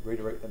page. You could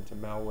redirect them to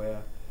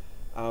malware.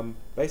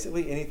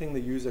 Basically anything the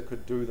user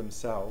could do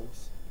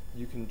themselves,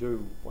 you can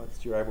do once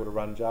you're able to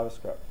run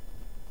JavaScript.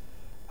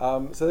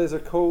 So there's a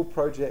cool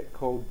project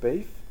called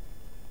Beef.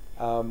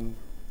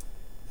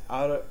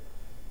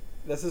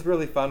 This is a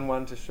really fun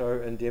one to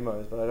show in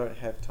demos, but I don't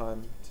have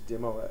time to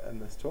demo it in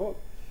this talk.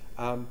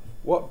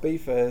 What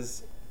Beef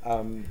is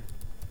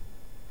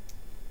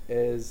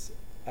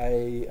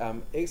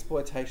a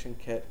exploitation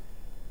kit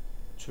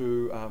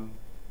to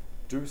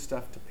do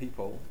stuff to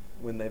people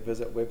when they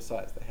visit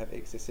websites that have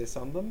XSS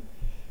on them.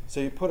 So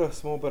you put a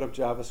small bit of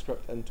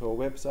JavaScript into a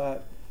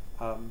website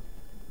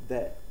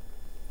that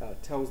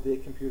tells their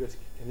computer to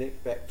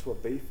connect back to a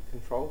Beef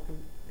control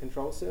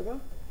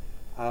server.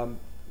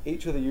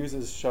 Each of the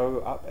users show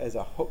up as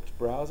a hooked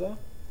browser,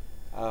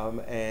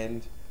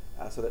 so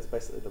that's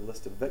basically the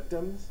list of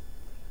victims.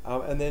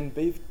 And then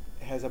Beef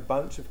has a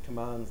bunch of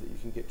commands that you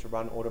can get to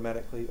run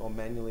automatically or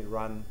manually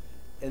run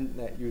in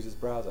that user's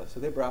browser. So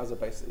their browser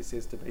basically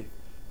says to Beef,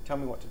 tell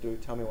me what to do,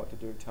 tell me what to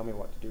do, tell me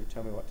what to do,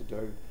 tell me what to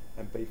do,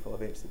 and Beef will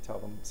eventually tell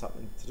them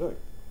something to do.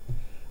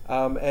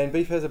 And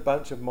Beef has a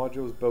bunch of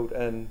modules built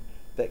in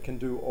that can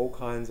do all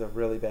kinds of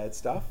really bad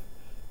stuff.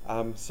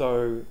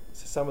 So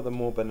some of the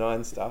more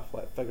benign stuff,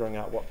 like figuring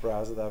out what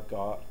browser they've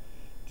got,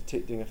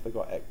 detecting if they've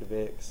got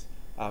ActiveX,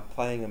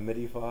 playing a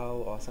MIDI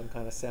file or some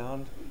kind of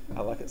sound,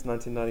 like it's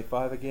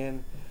 1995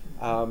 again.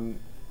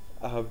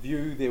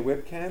 View their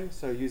webcam,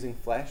 so using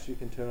Flash you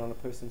can turn on a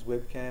person's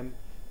webcam.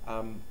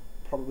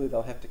 Probably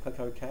they'll have to click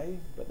OK,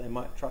 but they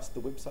might trust the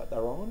website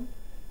they're on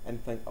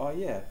and think, oh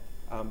yeah,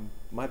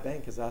 my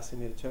bank is asking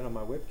me to turn on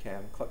my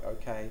webcam, click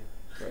OK,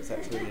 so it's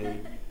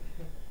actually,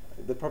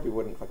 they probably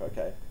wouldn't click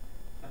OK.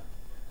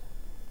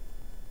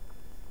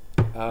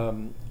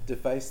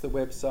 Deface the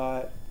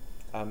website,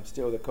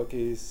 steal the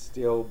cookies,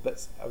 steal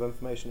bits of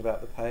information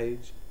about the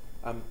page,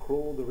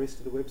 crawl the rest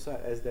of the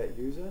website as that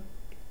user.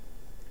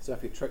 So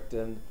if you're tricked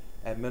in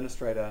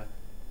administrator,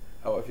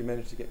 or if you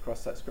manage to get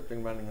cross-site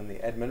scripting running on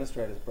the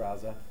administrator's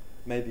browser,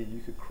 maybe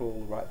you could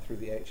crawl right through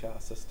the HR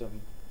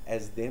system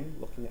as them,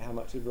 looking at how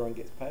much everyone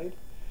gets paid,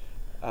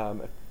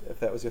 if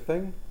that was your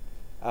thing.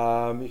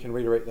 You can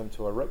redirect them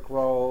to a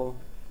Rickroll.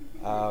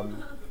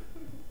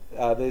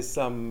 There's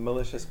some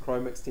malicious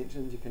Chrome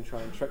extensions you can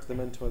try and trick them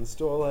into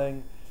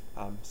installing,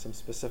 some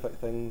specific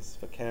things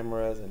for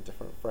cameras and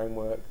different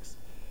frameworks.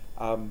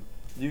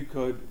 You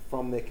could,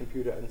 from their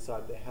computer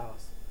inside their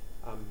house,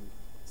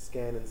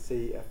 scan and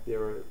see if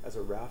there is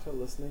a router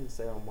listening,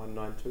 say on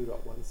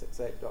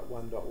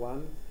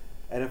 192.168.1.1,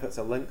 and if it's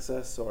a link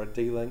sys or a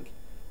D-link,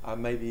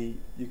 maybe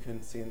you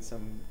can send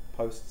some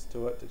posts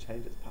to it to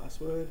change its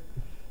password.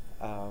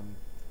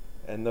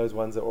 And those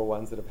ones are all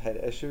ones that have had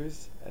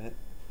issues and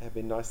have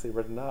been nicely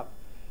written up.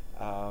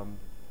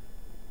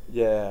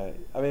 Yeah,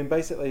 I mean,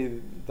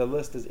 basically the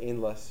list is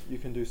endless. You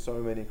can do so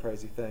many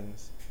crazy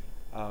things.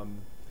 Oh,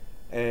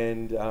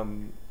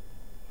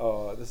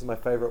 this is my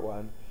favorite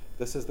one.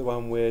 This is the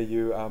one where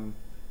you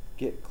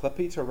get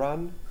Clippy to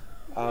run.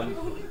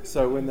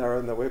 So when they're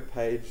on the web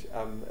page,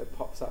 it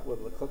pops up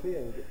with the Clippy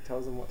and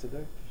tells them what to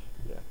do.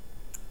 Yeah,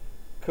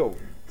 cool.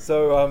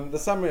 So the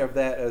summary of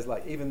that is,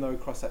 like, even though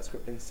cross-site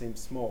scripting seems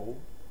small,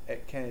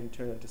 it can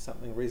turn into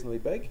something reasonably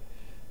big.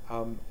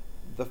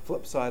 The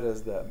flip side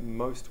is that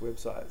most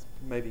websites,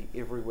 maybe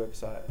every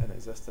website in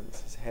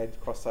existence, has had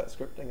cross-site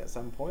scripting at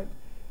some point,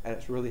 and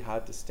it's really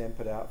hard to stamp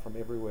it out from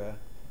everywhere.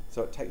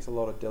 So it takes a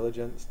lot of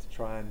diligence to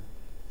try and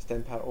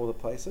stamp out all the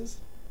places.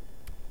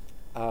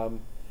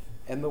 And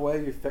the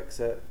way you fix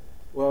it,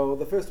 well,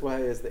 the first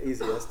way is the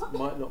easiest,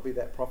 might not be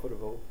that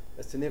profitable,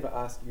 is to never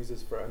ask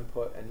users for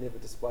input and never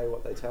display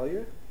what they tell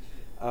you.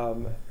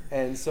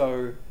 And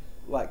so,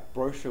 like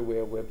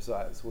brochureware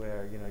websites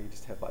where you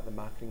just have like the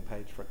marketing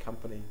page for a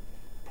company,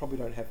 probably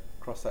don't have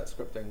cross-site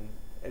scripting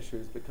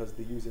issues because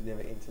the user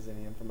never enters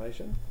any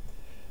information.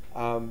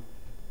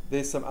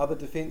 There's some other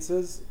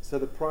defenses. So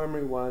the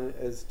primary one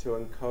is to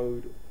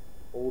encode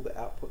all the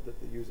output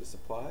that the user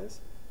supplies,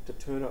 to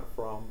turn it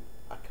from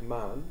a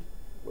command,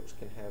 which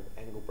can have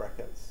angle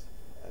brackets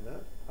in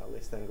it,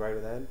 less than, greater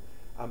than,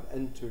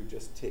 into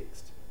just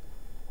text.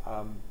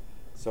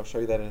 So I'll show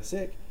you that in a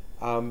sec.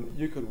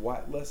 You could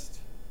whitelist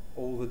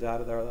all the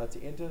data they're allowed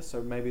to enter.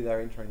 So maybe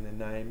they're entering their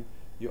name,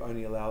 you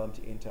only allow them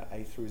to enter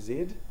A through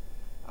Z,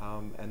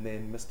 and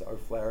then Mr.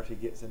 O'Flaherty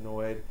gets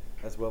annoyed,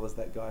 as well as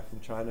that guy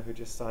from China who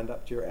just signed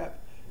up to your app.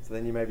 So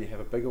then you maybe have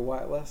a bigger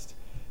whitelist.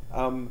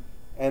 And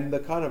And the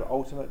kind of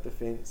ultimate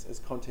defense is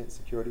content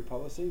security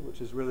policy, which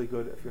is really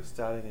good if you're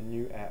starting a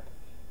new app.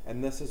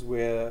 And this is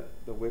where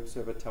the web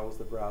server tells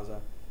the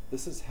browser,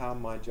 this is how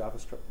my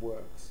JavaScript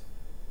works.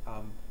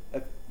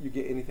 If you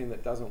get anything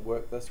that doesn't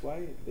work this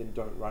way, then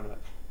don't run it.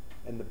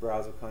 And the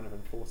browser kind of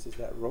enforces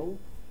that rule.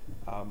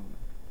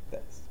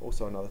 That's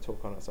also another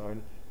talk on its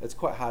own. It's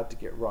quite hard to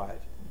get right,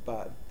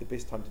 but the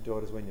best time to do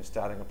it is when you're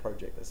starting a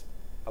project. It's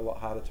a lot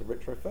harder to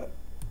retrofit.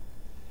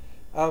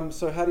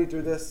 So how do you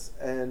do this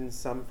in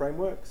some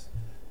frameworks?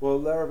 Well,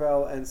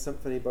 Laravel and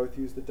Symfony both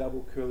use the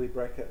double curly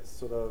brackets,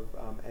 sort of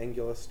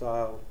Angular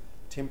style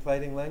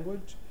templating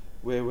language,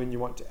 where when you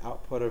want to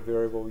output a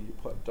variable, you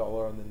put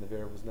 $ and then the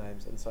variable's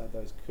names inside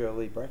those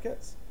curly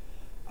brackets.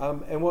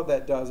 And what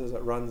that does is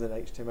it runs an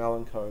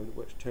HTML encode,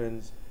 which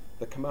turns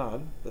the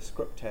command, the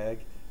script tag,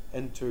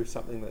 into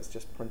something that's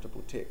just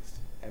printable text,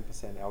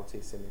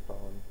 &LT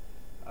semicolon.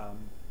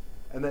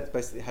 And that's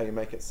basically how you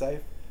make it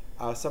safe.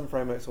 Some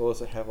frameworks will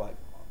also have like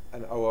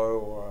an OO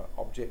or an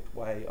object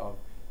way of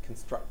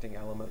constructing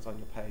elements on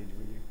your page,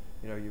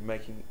 where you're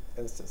making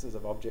instances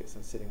of objects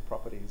and setting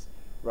properties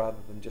rather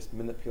than just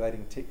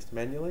manipulating text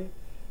manually.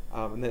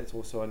 And that's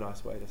also a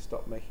nice way to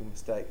stop making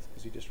mistakes,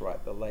 because you just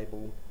write the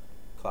label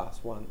class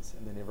once,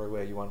 and then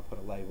everywhere you want to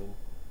put a label,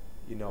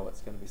 you know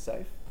it's going to be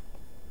safe.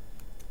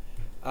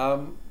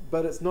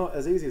 But it's not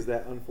as easy as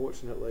that,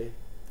 unfortunately.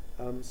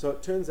 So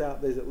it turns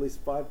out there's at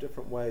least 5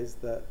 different ways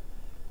that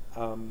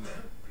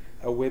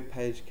a web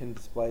page can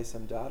display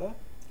some data,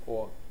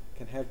 or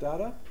can have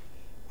data,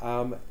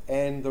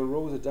 and the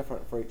rules are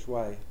different for each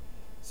way.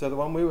 So the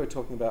one we were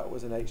talking about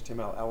was an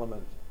HTML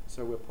element.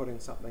 So we're putting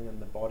something in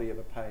the body of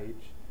a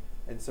page,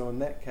 and so in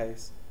that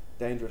case,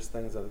 dangerous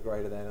things are the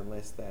greater than and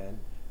less than,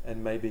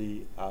 and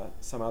maybe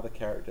some other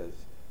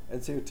characters.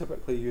 And so you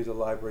typically use a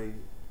library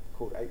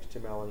called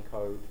HTML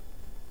encode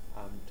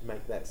to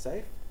make that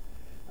safe.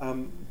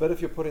 But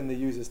if you're putting the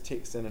user's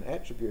text in an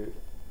attribute,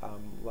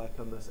 like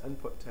on this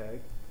input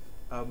tag,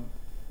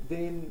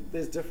 then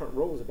there's different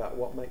rules about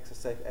what makes a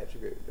safe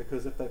attribute,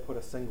 because if they put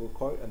a single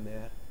quote in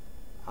there,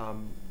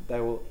 they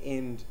will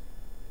end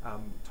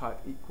type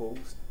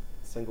equals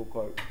single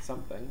quote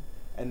something,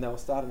 and they'll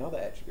start another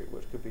attribute,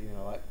 which could be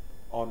like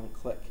on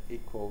click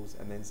equals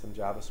and then some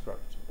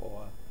JavaScript,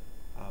 or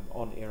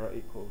on error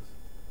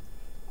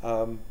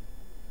equals.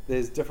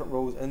 There's different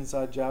rules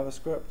inside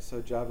JavaScript.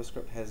 So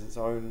JavaScript has its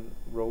own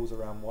rules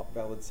around what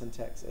valid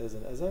syntax is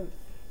and isn't.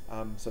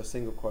 So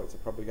single quotes are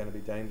probably going to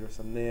be dangerous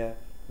in there,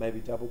 maybe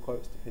double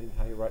quotes depending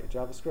how you write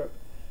your JavaScript.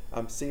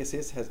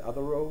 CSS has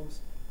other rules,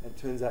 and it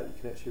turns out you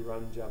can actually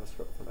run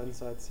JavaScript from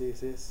inside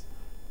CSS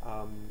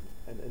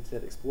and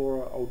Internet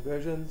Explorer old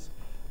versions,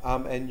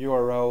 and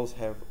URLs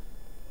have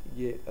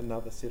yet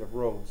another set of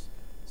rules.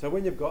 So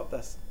when you've got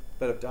this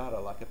bit of data,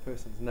 like a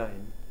person's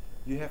name,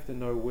 you have to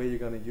know where you're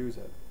going to use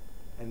it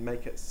and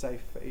make it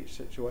safe for each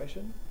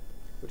situation,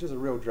 which is a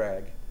real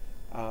drag.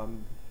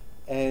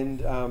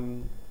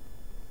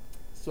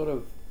 Sort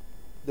of,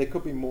 there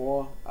could be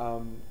more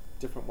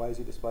different ways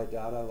you display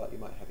data, like you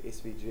might have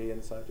SVG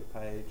inside your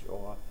page,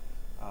 or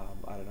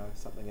I don't know,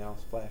 something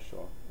else, Flash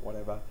or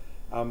whatever.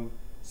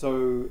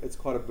 So it's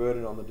quite a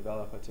burden on the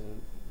developer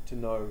to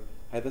know,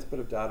 hey, this bit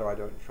of data I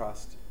don't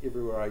trust.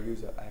 Everywhere I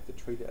use it, I have to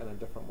treat it in a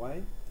different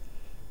way.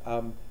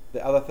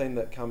 The other thing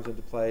that comes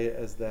into play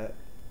is that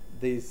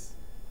these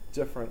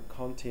different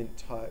content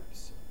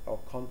types or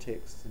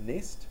contexts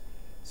nest.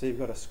 So you've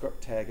got a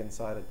script tag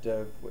inside a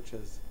div, which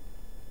is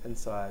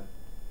inside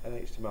an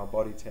HTML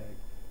body tag.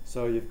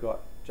 So you've got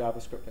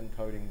JavaScript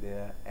encoding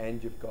there,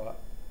 and you've got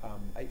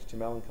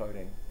HTML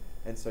encoding.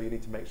 And so you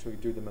need to make sure you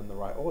do them in the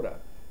right order,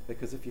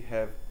 because if you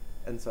have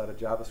inside a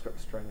JavaScript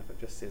string, if it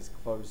just says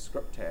close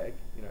script tag,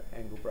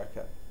 angle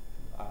bracket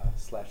 /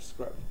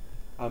 script,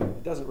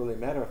 it doesn't really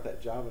matter if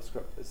that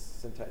JavaScript is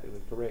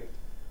syntactically correct.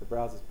 The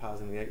browser's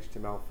parsing the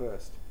HTML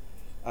first.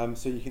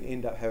 So you can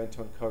end up having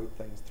to encode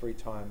things 3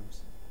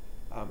 times,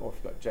 or if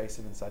you've got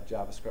JSON inside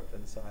JavaScript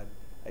inside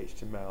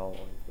HTML,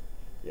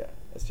 yeah,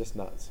 it's just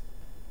nuts.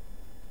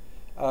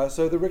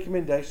 So the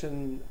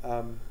recommendation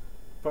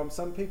from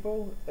some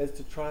people is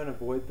to try and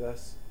avoid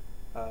this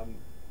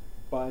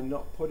by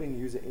not putting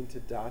user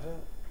entered data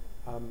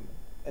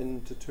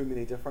into too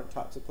many different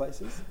types of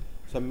places.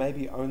 So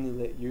maybe only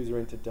let user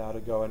entered data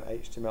go in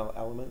HTML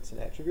elements and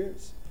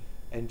attributes,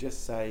 and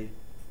just say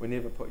we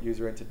never put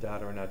user entered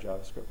data in our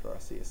JavaScript or our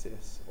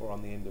CSS or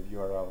on the end of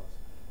URLs.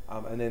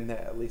 And then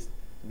that at least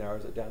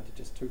narrows it down to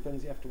just 2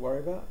 things you have to worry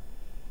about.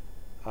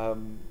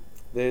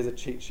 There's a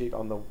cheat sheet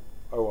on the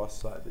OWASP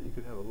site that you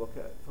could have a look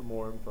at for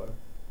more info.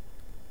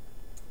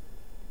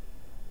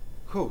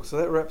 Cool, so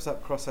that wraps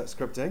up cross-site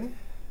scripting.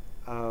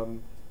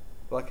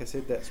 Like I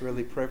said, that's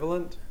really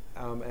prevalent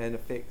and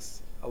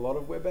affects a lot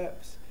of web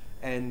apps.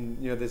 And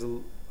there's a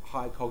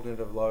high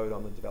cognitive load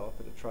on the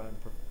developer to try and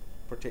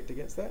protect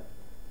against that.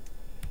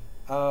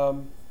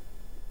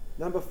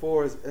 Number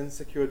 4 is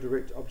insecure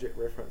direct object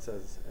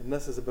references. And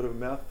this is a bit of a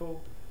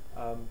mouthful,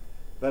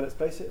 but it's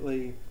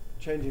basically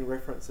changing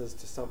references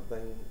to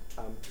something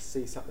to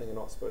see something you're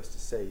not supposed to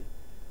see.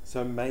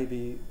 So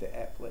maybe the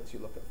app lets you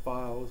look at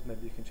files,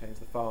 maybe you can change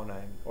the file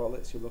name, or it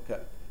lets you look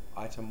at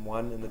item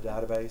 1 in the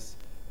database.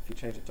 If you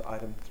change it to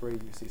item 3, you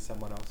see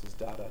someone else's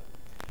data.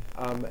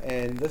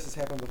 And this has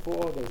happened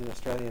before. There's an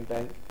Australian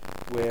bank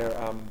where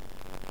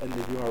in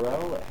the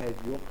URL it had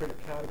your credit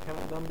card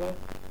account number,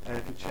 and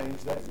if you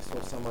change that, you saw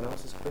someone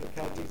else's credit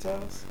card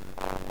details,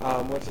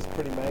 which is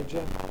pretty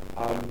major.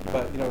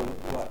 But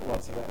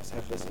lots of apps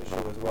have this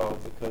issue as well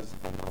because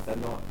they're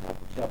not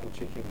double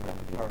checking that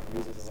the current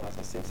user is allowed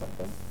to see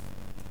something.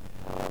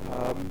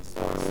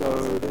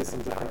 So there's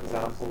some different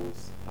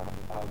examples.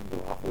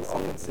 You'll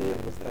often see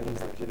it with things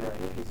that generate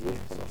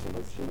PDFs or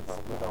spreadsheets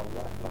with our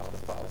white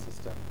file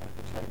system. If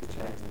you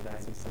change the name,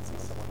 you can see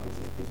someone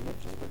else's PDF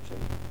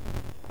spreadsheet.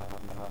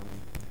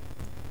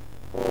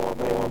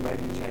 Or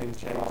maybe change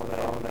the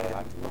file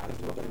name to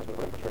look into the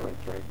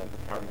directory and the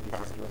current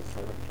user's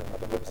directory,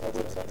 the website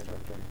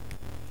directory.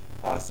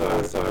 So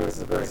this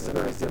is a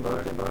very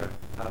demo.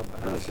 I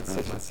really should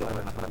set my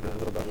time a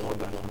little bit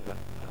longer.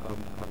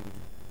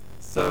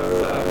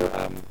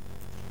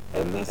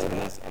 In this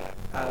app,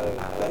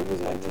 they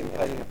use a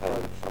templating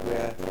approach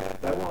where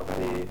they want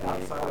the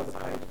outside of the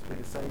page to be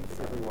the same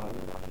for everyone,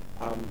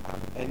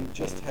 and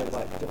just have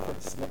like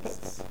different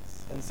snippets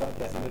inside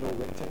that middle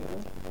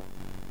rectangle.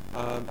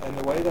 And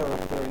the way they're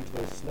referring to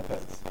those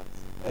snippets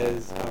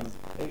is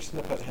each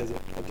snippet has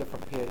a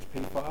different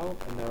PHP file,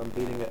 and they're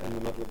embedding it in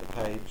the middle of the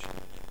page,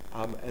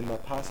 and they're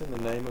passing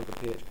the name of the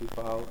PHP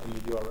file and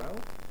the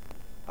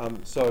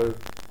URL. So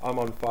I'm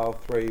on file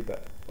 3,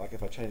 but like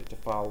if I change it to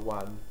file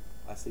 1,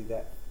 I see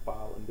that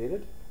file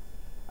embedded.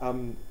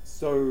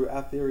 So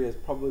our theory is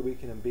probably we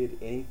can embed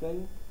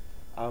anything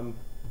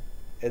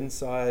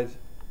inside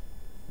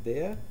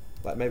there.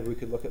 Like maybe we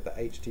could look at the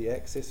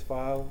htaccess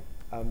file,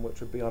 which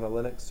would be on a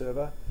Linux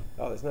server.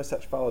 Oh, there's no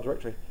such file or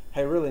directory.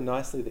 Hey, really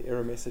nicely the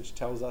error message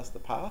tells us the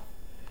path.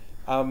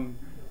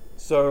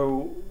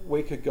 So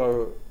we could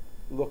go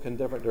look in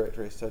different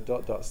directories. So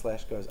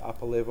 // goes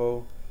up a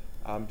level.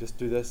 Just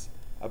do this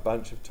a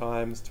bunch of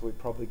times till we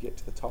probably get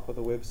to the top of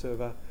the web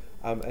server.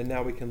 And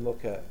now we can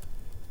look at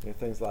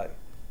things like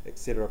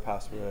etc.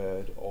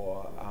 password,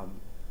 or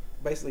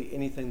basically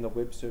anything the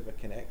web server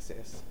can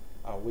access,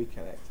 we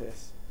can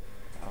access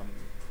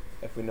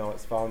if we know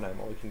its file name,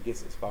 or we can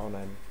guess its file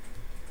name.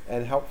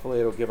 And helpfully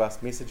it'll give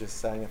us messages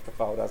saying if the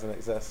file doesn't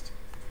exist.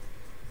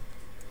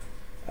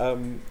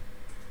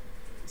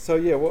 So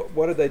yeah,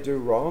 what did they do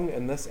wrong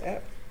in this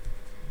app?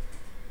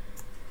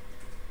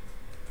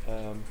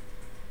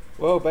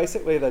 Well,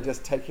 basically they're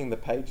just taking the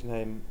page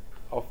name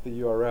off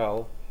the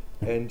URL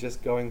and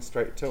just going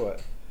straight to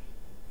it.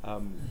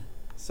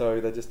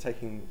 So they're just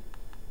taking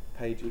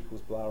page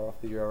equals blah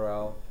off the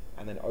URL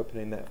and then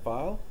opening that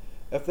file.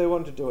 If they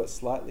want to do it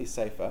slightly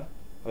safer,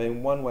 I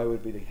mean, one way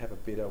would be to have a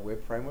better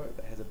web framework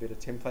that has a better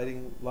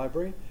templating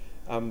library.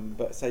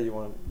 But say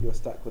you're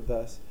stuck with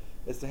this,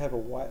 is to have a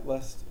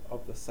whitelist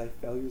of the safe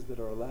values that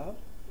are allowed.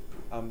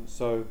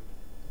 So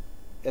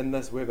in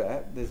this web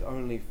app, there's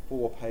only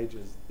 4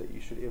 pages that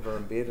you should ever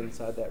embed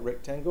inside that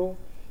rectangle,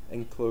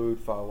 include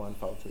file 1,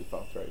 file 2,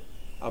 file 3.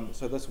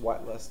 So this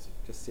whitelist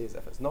just says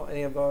if it's not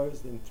any of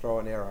those, then throw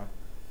an error.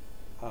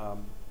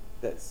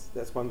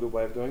 That's one good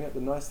way of doing it.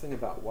 The nice thing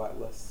about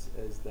whitelists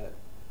is that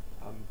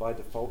by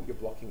default you're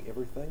blocking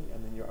everything,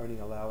 and then you're only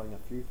allowing a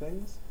few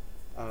things.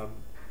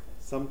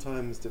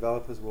 Sometimes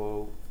developers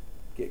will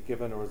get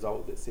given a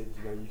result that says,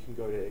 you can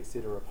go to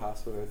etc.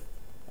 password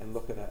and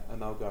look at it,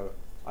 and they'll go,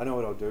 I know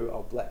what I'll do,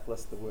 I'll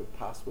blacklist the word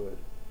password.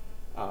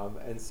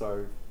 And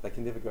so they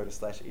can never go to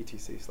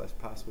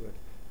 /etc/password.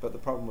 But the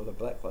problem with a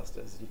blacklist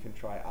is you can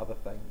try other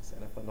things,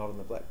 and if they're not on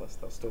the blacklist,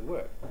 they'll still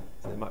work.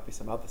 So there might be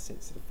some other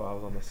sensitive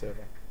files on the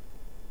server.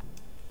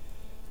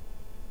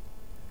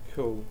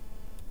 Cool.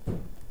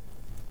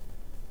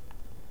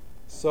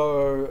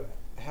 So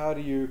how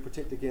do you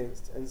protect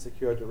against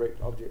insecure direct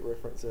object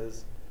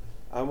references?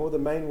 Well, the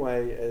main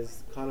way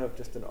is kind of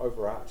just an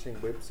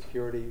overarching web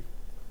security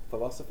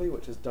philosophy,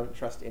 which is don't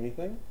trust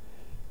anything.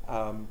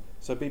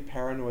 So be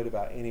paranoid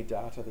about any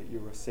data that you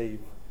receive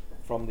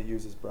from the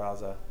user's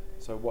browser.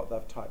 So what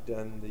they've typed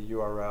in, the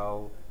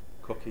URL,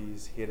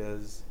 cookies,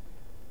 headers,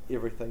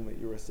 everything that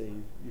you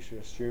receive, you should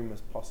assume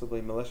is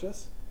possibly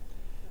malicious.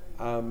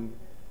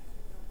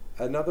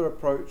 Another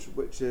approach,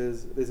 which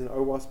is, there's an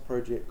OWASP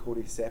project called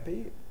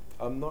ESAPI.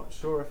 I'm not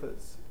sure if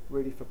it's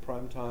ready for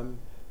prime time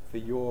for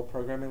your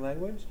programming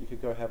language. You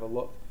could go have a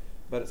look,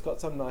 but it's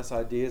got some nice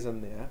ideas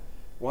in there.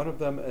 One of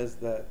them is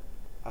that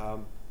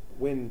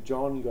when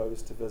John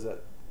goes to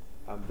visit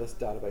this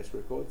database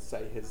record,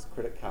 say his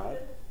credit card,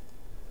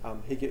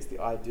 he gets the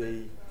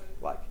ID,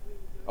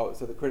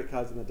 so the credit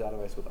card's in the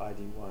database with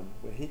ID 1.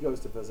 When he goes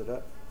to visit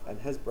it, in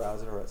his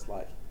browser it's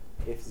like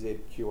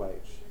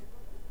FZQH.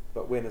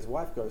 But when his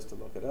wife goes to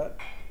look at it,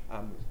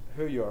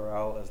 her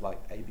URL is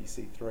like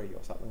ABC3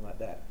 or something like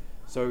that.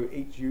 So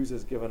each user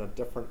is given a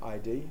different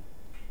ID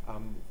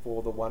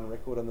for the one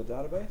record in the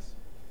database.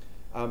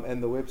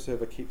 And the web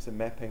server keeps a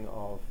mapping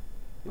of,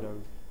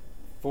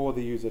 for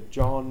the user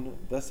John,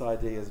 this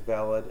ID is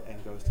valid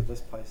and goes to this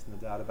place in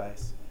the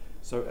database.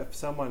 So if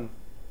someone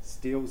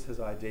steals his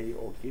ID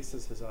or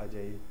guesses his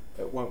ID,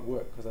 it won't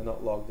work because they're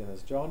not logged in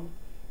as John.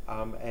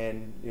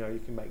 And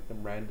you can make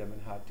them random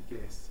and hard to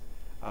guess.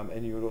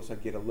 And you would also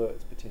get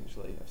alerts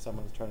potentially if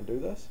someone's trying to do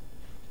this.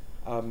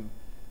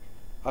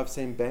 I've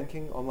seen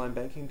online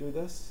banking do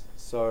this.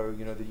 So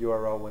the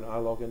URL when I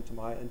log into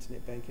my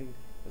internet banking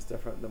is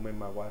different than when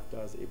my wife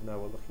does, even though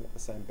we're looking at the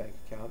same bank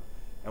account.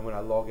 And when I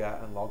log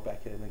out and log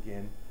back in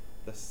again,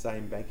 the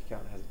same bank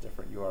account has a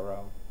different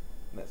URL.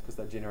 And that's because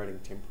they're generating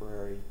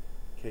temporary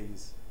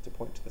keys to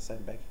point to the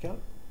same bank account.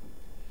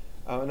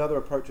 Another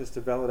approach is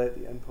to validate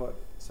the input.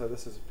 So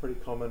this is a pretty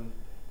common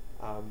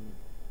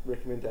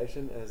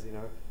recommendation is,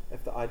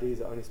 if the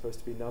IDs are only supposed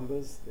to be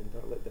numbers, then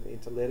don't let them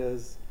enter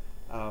letters.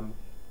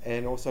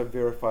 And also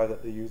verify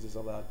that the user's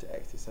allowed to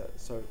access it.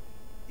 So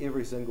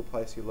every single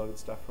place you load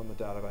stuff from the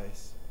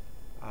database,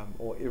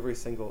 or every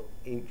single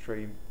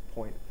entry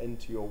point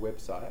into your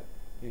website,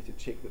 you need to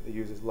check that the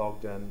user's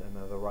logged in and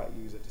they're the right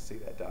user to see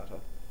that data.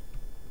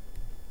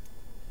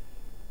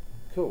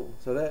 Cool,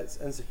 so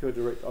that's insecure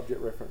direct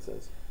object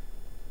references.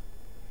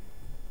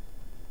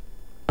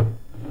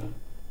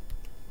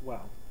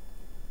 Wow,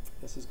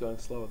 this is going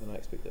slower than I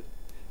expected.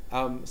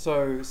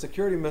 So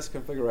security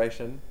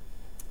misconfiguration.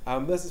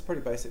 This is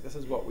pretty basic. This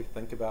is what we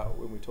think about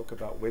when we talk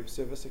about web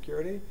server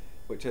security,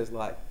 which is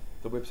like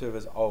the web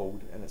server's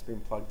old and it's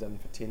been plugged in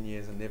for 10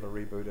 years and never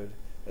rebooted.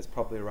 It's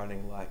probably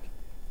running like,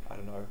 I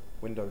don't know,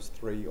 Windows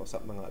 3 or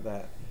something like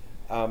that.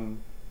 And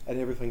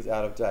everything's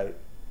out of date.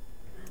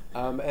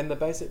 And the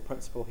basic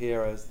principle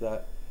here is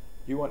that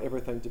you want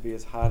everything to be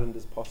as hardened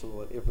as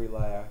possible at every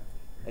layer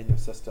in your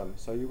system.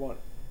 So you want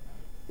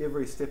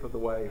every step of the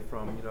way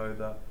from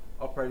the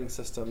operating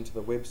system to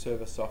the web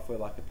server software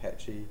like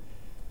Apache,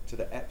 to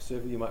the app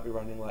server you might be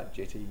running like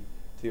Jetty,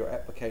 to your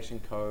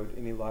application code,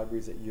 any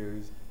libraries that you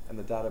use, and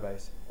the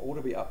database, all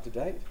to be up to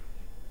date,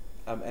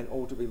 and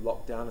all to be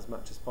locked down as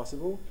much as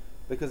possible,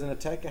 because an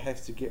attacker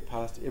has to get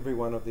past every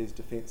one of these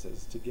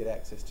defenses to get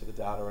access to the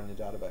data in your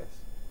database.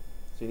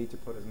 So you need to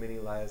put as many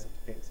layers of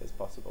defense as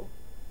possible.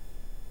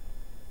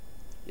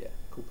 Yeah,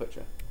 cool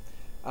picture.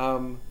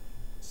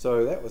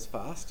 So that was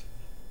fast.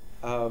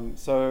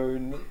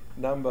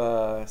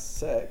 Number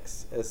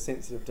 6 is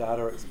sensitive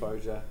data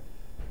exposure.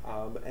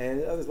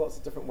 And there's lots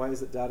of different ways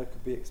that data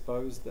could be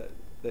exposed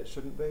that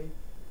shouldn't be.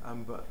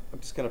 But I'm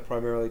just going to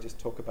primarily just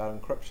talk about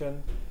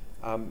encryption.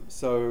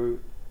 So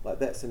like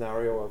that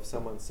scenario of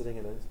someone sitting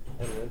in an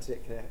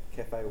internet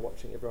cafe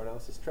watching everyone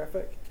else's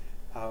traffic.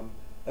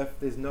 If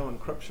there's no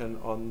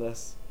encryption on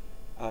this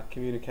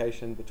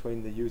communication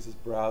between the user's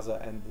browser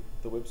and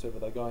the web server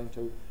they're going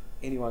to,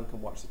 anyone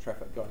can watch the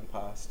traffic going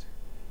past.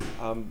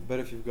 But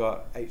if you've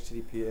got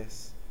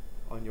HTTPS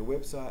on your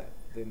website,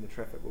 then the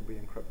traffic will be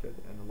encrypted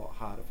and a lot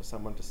harder for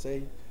someone to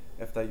see.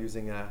 If they're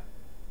using an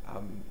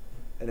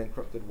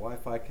encrypted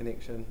Wi-Fi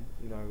connection,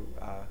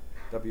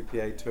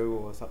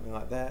 WPA2 or something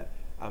like that,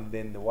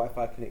 then the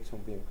Wi-Fi connection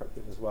will be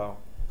encrypted as well.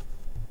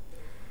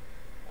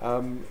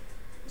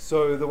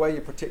 So the way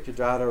you protect your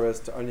data is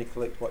to only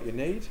collect what you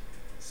need.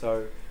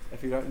 So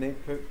if you don't need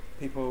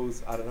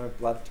people's,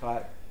 blood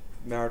type,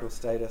 marital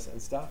status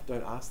and stuff,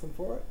 don't ask them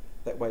for it.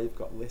 That way you've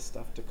got less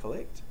stuff to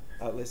collect,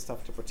 less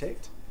stuff to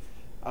protect.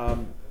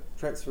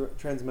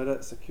 Transmit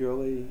it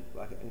securely,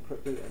 like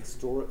encrypted, and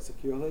store it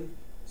securely.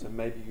 So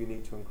maybe you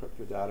need to encrypt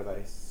your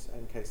database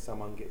in case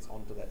someone gets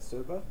onto that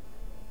server.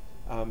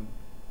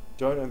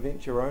 Don't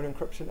invent your own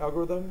encryption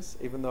algorithms,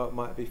 even though it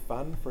might be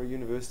fun for a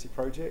university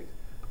project.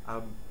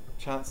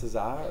 Chances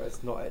are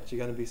it's not actually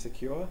going to be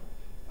secure.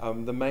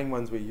 The main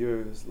ones we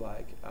use,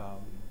 like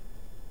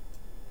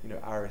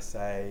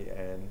RSA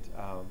and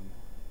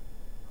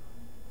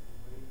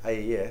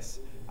AES,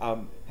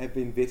 have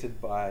been vetted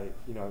by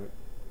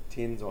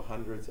tens or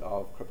hundreds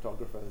of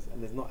cryptographers,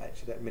 and there's not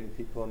actually that many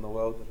people in the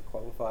world that are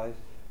qualified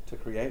to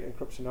create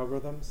encryption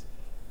algorithms.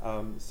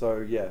 So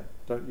yeah,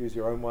 don't use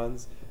your own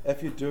ones.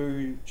 If you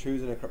do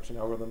choose an encryption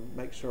algorithm,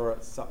 make sure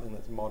it's something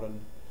that's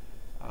modern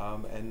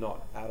and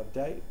not out of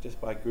date,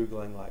 just by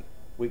Googling like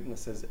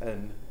weaknesses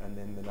in and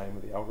then the name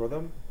of the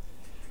algorithm.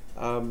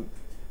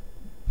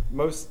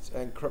 Most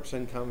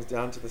encryption comes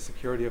down to the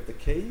security of the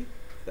key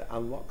that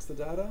unlocks the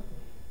data,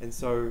 and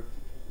so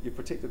you've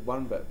protected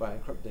one bit by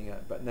encrypting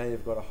it, but now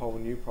you've got a whole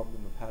new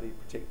problem of how do you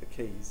protect the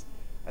keys,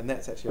 and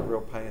that's actually a real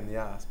pain in the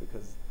ass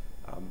because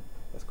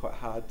it's quite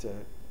hard to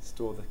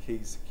store the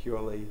keys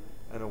securely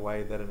in a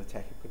way that an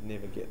attacker could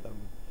never get them.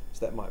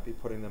 So that might be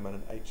putting them in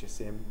an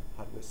HSM,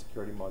 hardware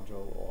security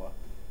module, or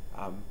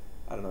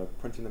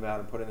printing them out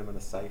and putting them in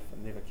a safe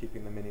and never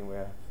keeping them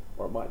anywhere,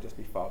 or it might just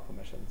be file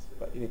permissions,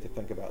 but you need to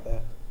think about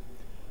that.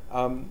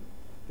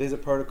 There's a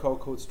protocol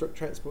called strict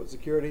transport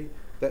security.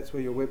 That's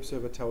where your web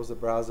server tells the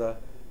browser,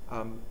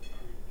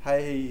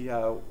 hey,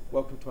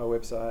 welcome to my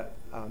website,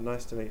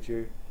 nice to meet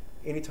you.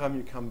 Anytime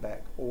you come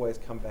back, always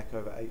come back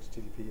over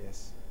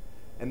HTTPS.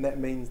 And that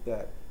means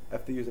that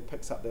if the user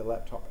picks up their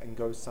laptop and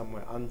goes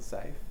somewhere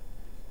unsafe,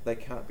 they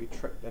can't be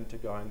tricked into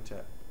going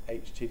to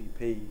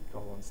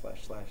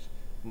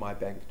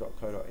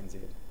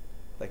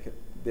http://mybank.co.nz.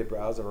 Their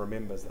browser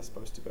remembers they're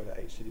supposed to go to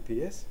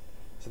HTTPS,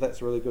 So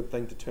that's a really good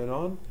thing to turn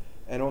on.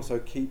 And also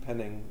key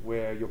pinning,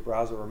 where your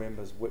browser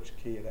remembers which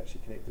key it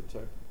actually connected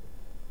to.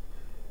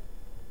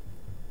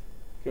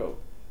 Cool.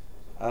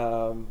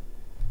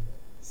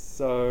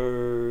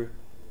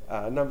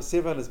 Number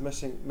 7 is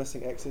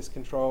missing access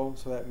control.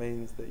 So that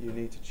means that you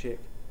need to check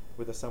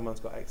whether someone's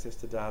got access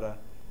to data,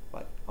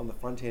 like on the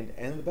front end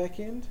and the back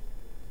end.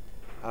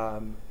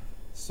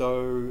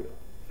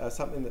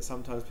 Something that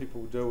sometimes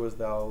people do is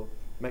they'll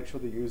make sure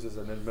the user's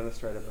an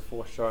administrator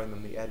before showing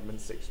them the admin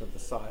section of the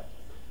site,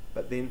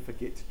 but then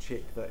forget to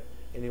check that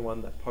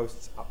anyone that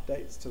posts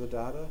updates to the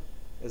data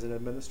is an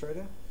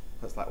administrator.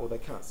 It's like, well, they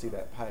can't see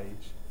that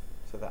page,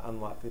 so they're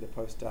unlikely to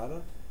post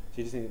data. So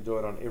you just need to do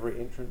it on every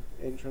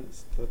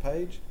entrance to the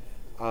page.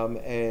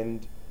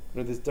 And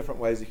there's different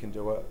ways you can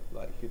do it,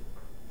 like you could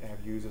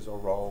have users or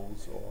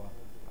roles, or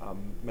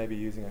maybe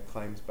using a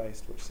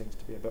claims-based, which seems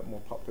to be a bit more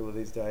popular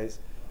these days.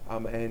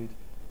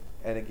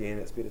 And again,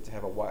 it's better to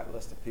have a white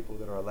list of people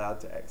that are allowed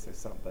to access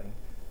something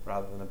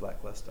rather than a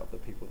blacklist of the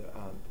people that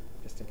aren't,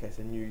 just in case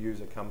a new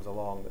user comes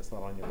along that's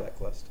not on your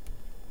blacklist.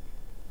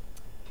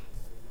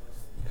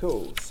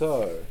 Cool,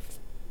 so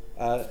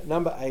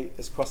number 8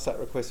 is cross-site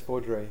request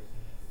forgery.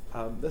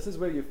 This is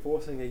where you're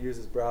forcing a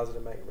user's browser to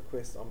make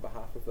requests on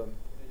behalf of them.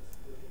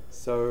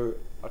 So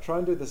I'll try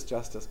and do this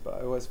justice, but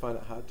I always find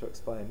it hard to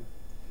explain.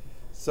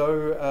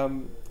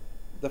 So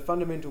the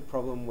fundamental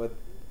problem with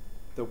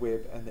the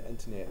web and the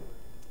internet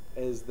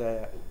is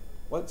that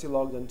once you're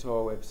logged into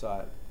a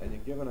website and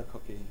you're given a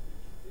cookie,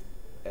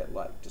 it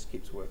just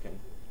keeps working.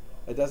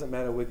 It doesn't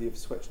matter whether you've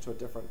switched to a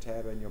different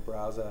tab in your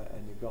browser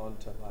and you've gone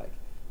to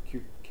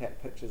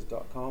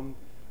catpictures.com.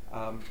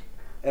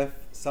 If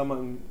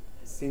someone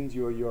sends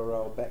you a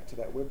URL back to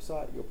that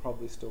website, you'll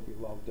probably still be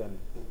logged in.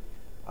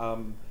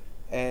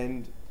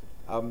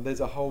 There's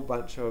a whole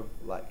bunch of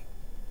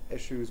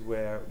issues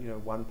where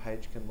one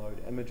page can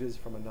load images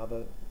from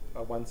another,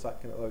 one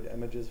site can load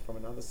images from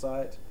another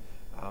site.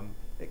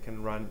 It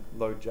can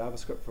load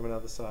JavaScript from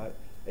another site.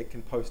 It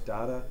can post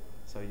data,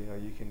 so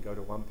you can go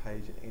to one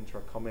page and enter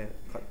a comment,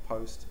 click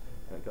post,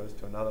 and it goes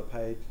to another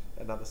page,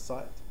 another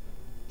site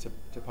to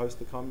post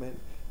the comment.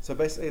 So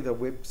basically, the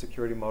web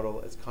security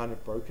model is kind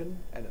of broken,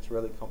 and it's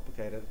really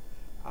complicated,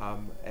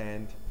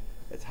 and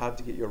it's hard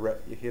to get your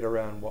head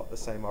around what the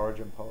same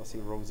origin policy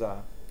rules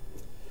are.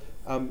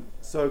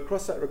 So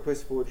cross-site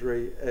request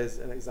forgery is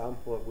an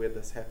example of where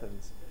this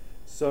happens.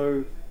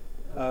 So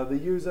the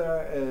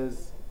user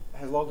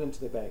has logged into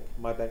the bank,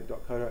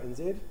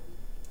 mybank.co.nz.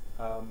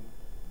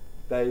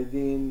 They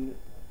then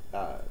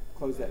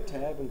close that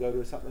tab and go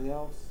to something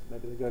else.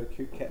 Maybe they go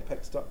to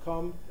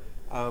catpix.com.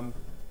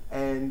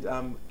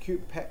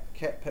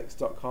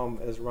 Catpix.com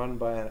is run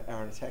by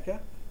an attacker.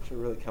 Should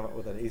really come up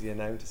with an easier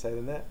name to say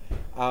than that.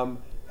 And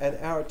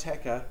our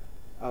attacker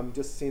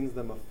just sends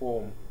them a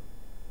form,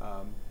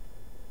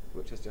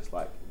 which is just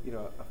a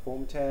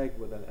form tag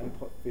with an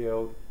input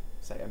field,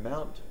 say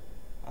amount,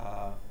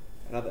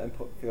 another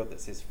input field that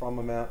says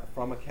from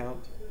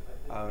account,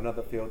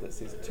 another field that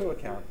says to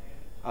account,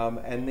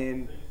 and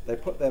then they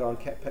put that on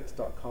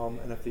catpix.com,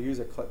 and if the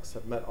user clicks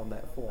submit on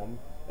that form,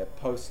 it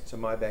posts to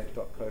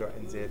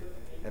mybank.co.nz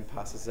and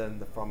passes in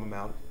the from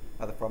account,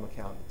 the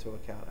to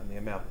account, and the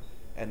amount,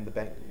 and the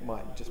bank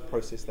might just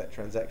process that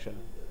transaction.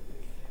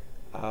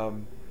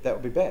 That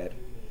would be bad.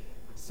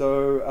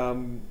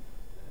 So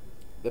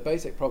the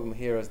basic problem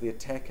here is the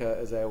attacker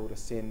is able to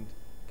send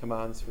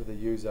commands for the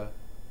user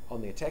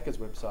on the attacker's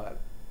website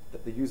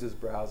that the user's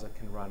browser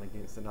can run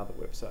against another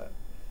website.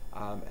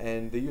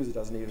 And the user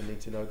doesn't even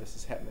need to know this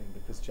is happening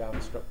because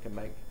JavaScript can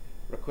make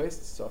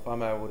requests. So if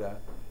I'm able to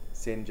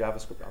send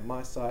JavaScript on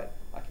my site,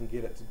 I can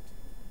get it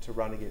to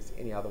run against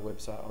any other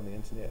website on the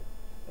internet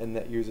in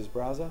that user's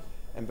browser.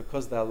 And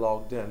because they're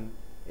logged in,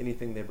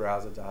 anything their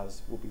browser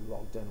does will be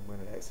logged in when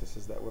it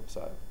accesses that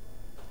website.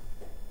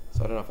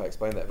 So I don't know if I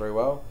explained that very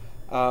well.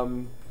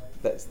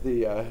 That's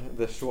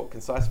the short,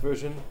 concise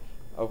version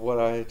of what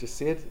I just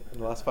said in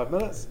the last 5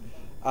 minutes.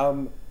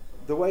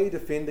 The way you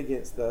defend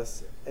against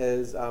this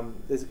is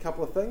there's a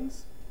couple of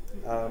things.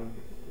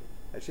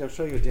 Actually, I'll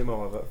show you a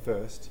demo of it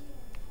first.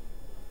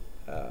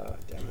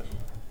 Damn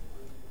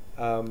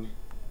it.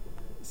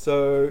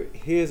 So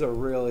here's a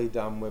really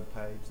dumb web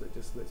page that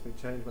just lets me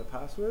change my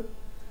password.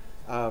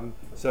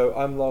 So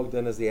I'm logged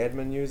in as the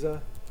admin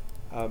user,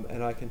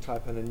 and I can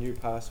type in a new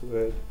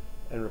password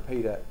and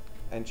repeat it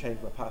and change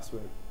my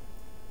password.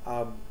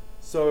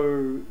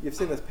 So you've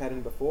seen this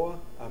pattern before,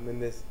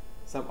 and there's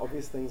some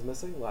obvious things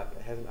missing, like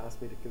it hasn't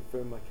asked me to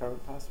confirm my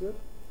current password.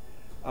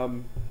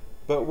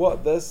 But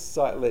what this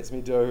site lets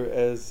me do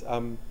is,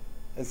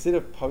 instead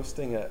of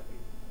posting it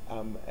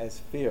as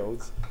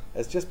fields,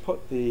 is just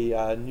put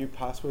the new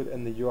password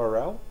in the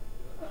URL,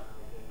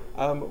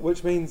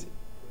 which means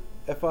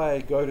if I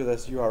go to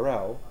this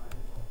URL,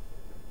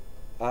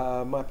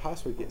 my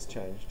password gets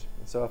changed.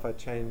 And so if I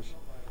change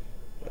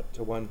it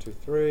to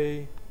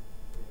 123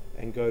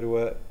 and go to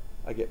it,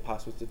 I get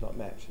passwords did not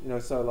match.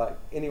 So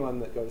anyone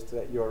that goes to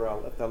that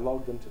URL, if they're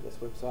logged into this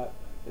website,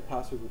 their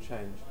password will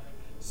change.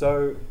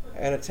 So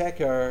an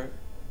attacker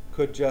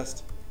could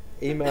just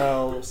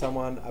email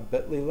someone a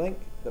bit.ly link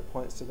that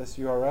points to this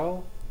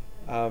URL.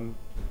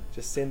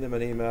 Just send them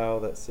an email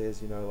that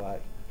says, you know,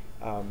 like,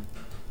 I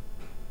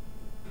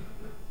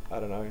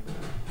don't know,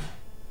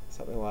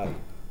 something like,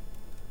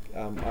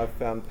 I've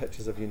found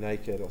pictures of you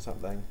naked or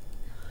something.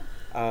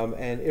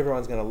 And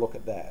everyone's going to look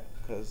at that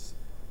because,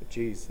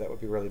 geez, that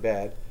would be really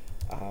bad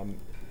and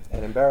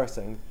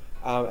embarrassing.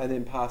 And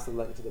then pass the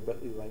link to the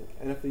bit.ly link.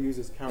 And if the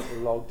user's currently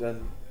logged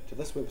in to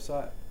this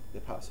website,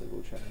 their password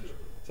will change.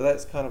 So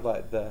that's kind of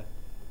like the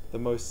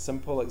most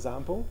simple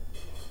example.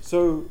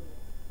 So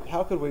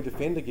how could we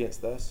defend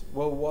against this?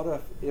 Well, what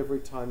if every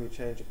time you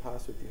change a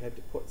password you had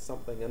to put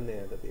something in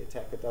there that the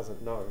attacker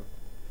doesn't know?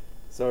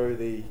 So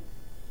the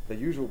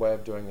usual way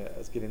of doing it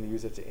is getting the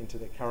user to enter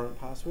their current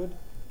password,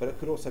 but it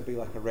could also be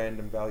like a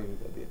random value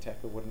that the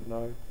attacker wouldn't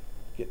know,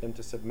 get them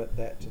to submit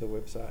that to the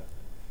website.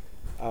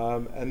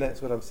 And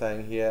that's what I'm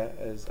saying here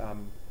is,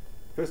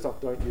 first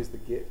off, don't use the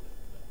get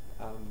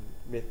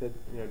method.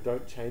 You know,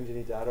 don't change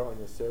any data on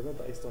your server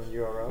based on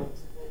URLs.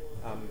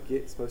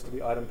 Get's supposed to be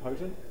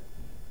idempotent.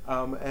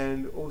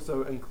 And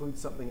also include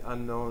something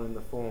unknown in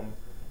the form.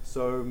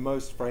 So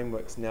most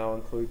frameworks now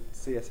include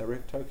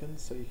CSRF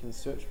tokens, so you can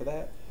search for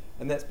that.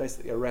 And that's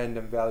basically a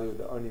random value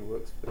that only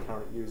works for the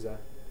current user,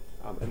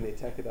 and the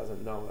attacker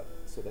doesn't know it,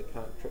 so they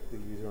can't trick the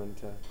user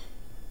into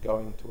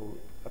going to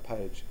a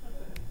page.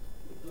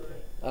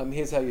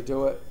 Here's how you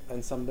do it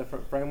in some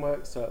different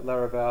frameworks. So at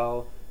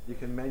Laravel, you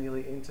can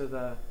manually enter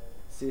the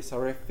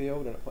CSRF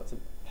field, and it puts a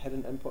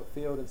hidden input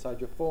field inside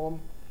your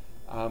form.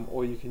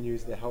 Or you can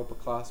use the helper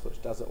class,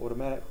 which does it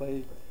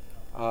automatically.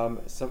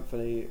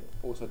 Symfony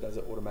also does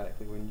it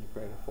automatically when you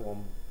create a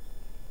form.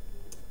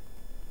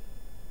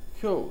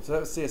 Cool, so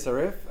that was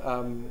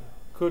CSRF.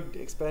 Could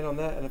expand on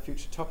that in a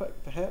future topic,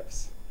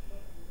 perhaps.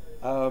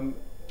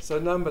 So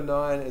number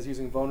 9 is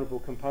using vulnerable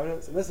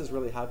components, and this is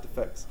really hard to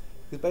fix,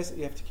 because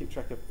basically you have to keep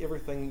track of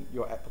everything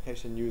your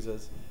application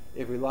uses,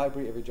 every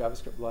library, every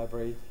JavaScript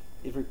library,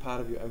 every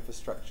part of your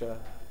infrastructure,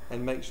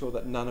 and make sure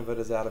that none of it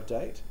is out of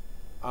date.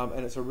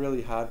 And it's a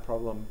really hard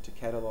problem to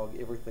catalog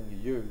everything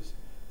you use,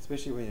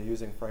 especially when you're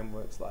using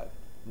frameworks like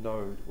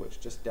Node, which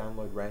just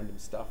download random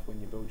stuff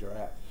when you build your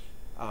app.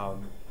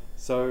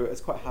 So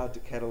it's quite hard to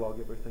catalog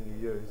everything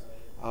you use.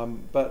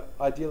 But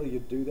ideally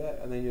you'd do that,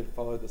 and then you'd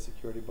follow the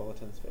security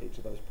bulletins for each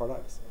of those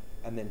products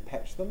and then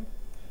patch them.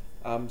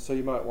 So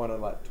you might want to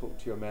like talk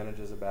to your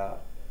managers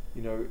about,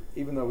 you know,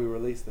 even though we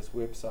release this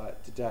website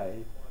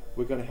today,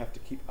 we're going to have to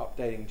keep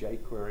updating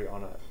jQuery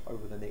on it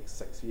over the next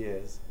 6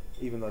 years,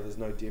 even though there's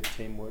no dev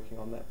team working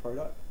on that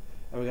product.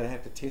 And we're going to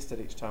have to test it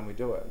each time we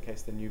do it in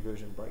case the new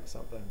version breaks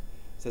something.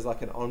 So there's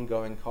like an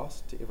ongoing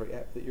cost to every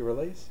app that you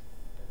release.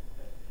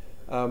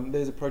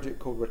 There's a project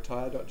called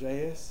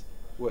retire.js,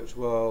 which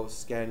will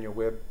scan your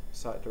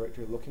website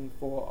directory looking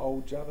for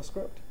old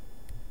JavaScript.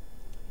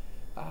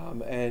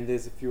 And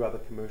there's a few other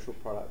commercial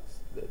products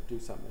that do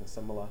something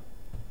similar.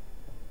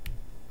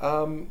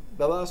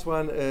 The last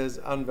one is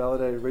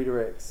unvalidated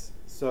redirects.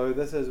 So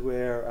this is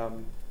where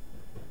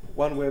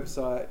one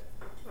website,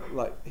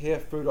 like here,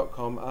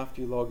 foo.com,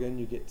 after you log in,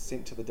 you get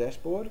sent to the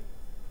dashboard.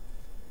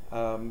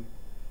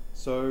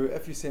 So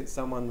if you sent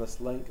someone this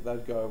link,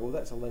 they'd go, well,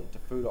 that's a link to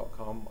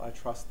foo.com, I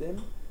trust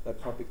them. They'd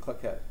probably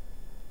click it.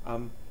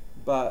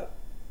 But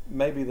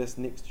maybe this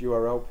next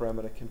URL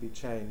parameter can be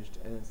changed,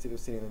 and instead of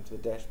sending them to the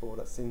dashboard,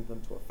 it sends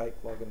them to a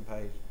fake login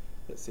page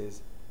that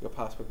says, your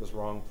password was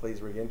wrong,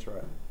 please re-enter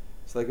it.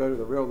 So they go to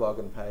the real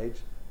login page,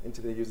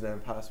 enter their username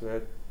and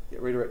password,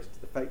 get redirected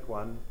to the fake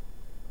one.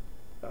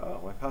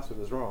 Oh, my password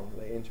was wrong.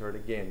 They enter it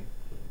again.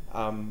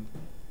 Allowing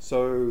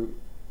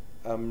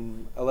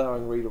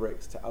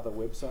redirects to other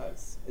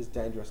websites is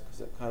dangerous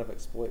because it kind of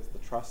exploits the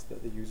trust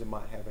that the user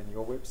might have in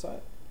your website.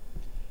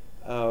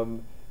 So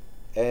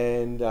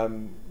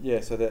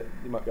that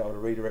you might be able to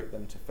redirect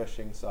them to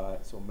phishing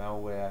sites or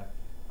malware.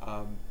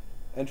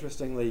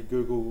 Interestingly,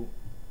 Google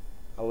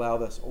allow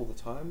this all the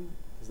time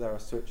because they're a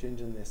search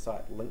engine. Their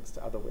site links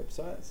to other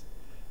websites,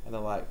 and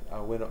they're like,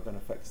 oh, we're not going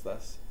to fix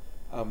this.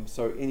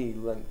 So any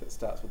link that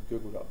starts with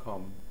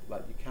google.com,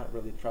 like you can't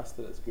really trust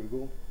that it's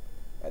Google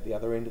at the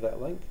other end of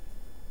that link.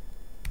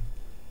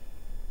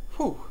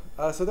 Whew.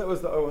 So that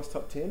was the OWASP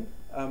Top 10.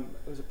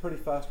 It was a pretty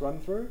fast run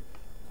through,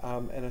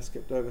 and I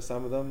skipped over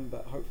some of them,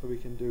 but hopefully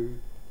we can do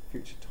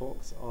future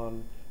talks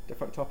on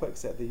different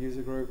topics at the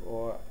user group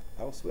or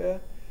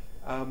elsewhere.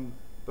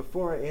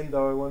 Before I end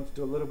though, I want to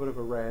do a little bit of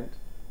a rant,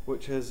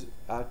 which is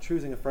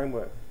choosing a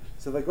framework.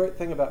 So the great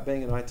thing about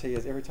being in IT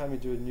is every time you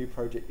do a new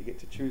project, you get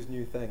to choose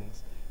new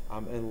things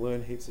and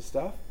learn heaps of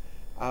stuff.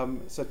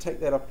 So take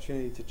that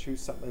opportunity to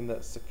choose something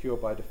that's secure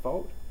by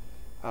default.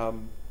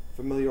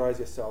 Familiarize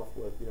yourself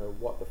with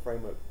what the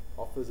framework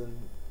offers in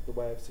the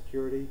way of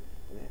security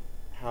and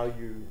how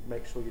you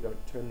make sure you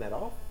don't turn that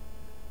off.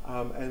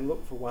 And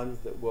look for ones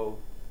that will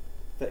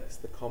fix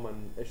the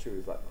common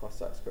issues like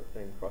cross-site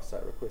scripting,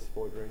 cross-site request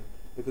forwarding,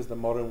 because the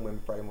modern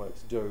web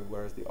frameworks do,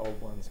 whereas the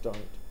old ones don't.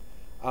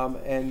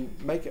 And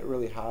make it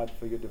really hard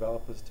for your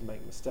developers to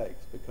make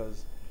mistakes,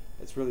 because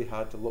it's really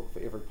hard to look for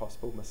every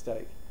possible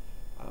mistake,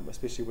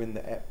 especially when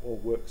the app all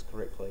works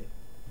correctly.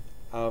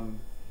 There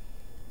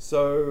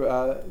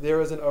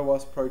is an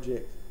OWASP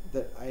project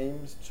that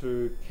aims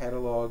to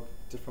catalog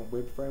different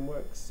web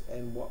frameworks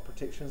and what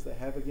protections they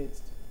have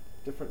against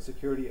different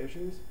security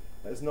issues.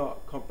 It's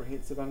not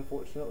comprehensive,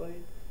 unfortunately,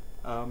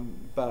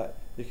 but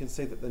you can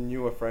see that the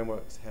newer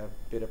frameworks have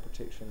better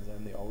protections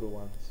than the older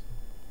ones.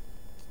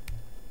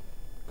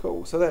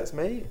 Cool, so that's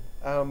me.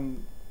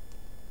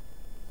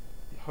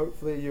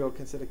 Hopefully you'll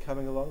consider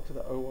coming along to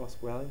the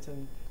OWASP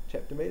Wellington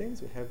chapter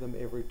meetings. We have them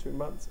every 2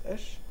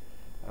 months-ish.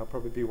 I'll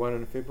probably be one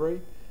in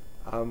February.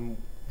 And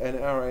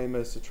our aim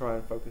is to try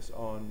and focus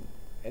on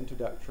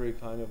introductory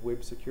kind of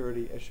web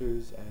security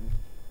issues and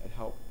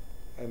help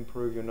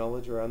improve your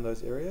knowledge around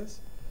those areas.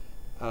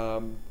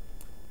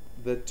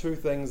 The two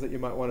things that you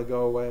might want to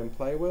go away and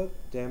play with,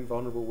 Damn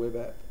Vulnerable Web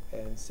App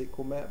and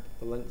SQL Map,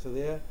 the links are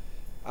there.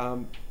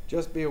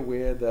 Just be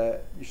aware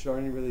that you should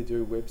only really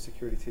do web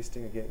security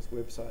testing against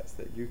websites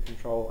that you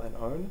control and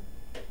own,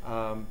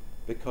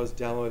 because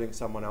downloading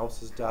someone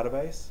else's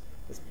database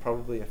is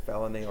probably a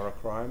felony or a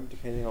crime,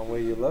 depending on where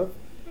you live.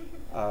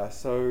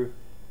 So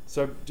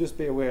just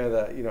be aware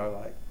that, you know,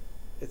 like,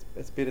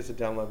 it's better to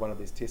download one of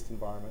these test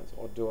environments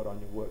or do it on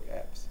your work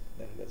apps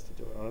than it is to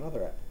do it on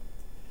another app.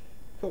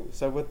 Cool.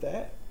 So with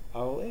that, I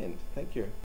will end. Thank you.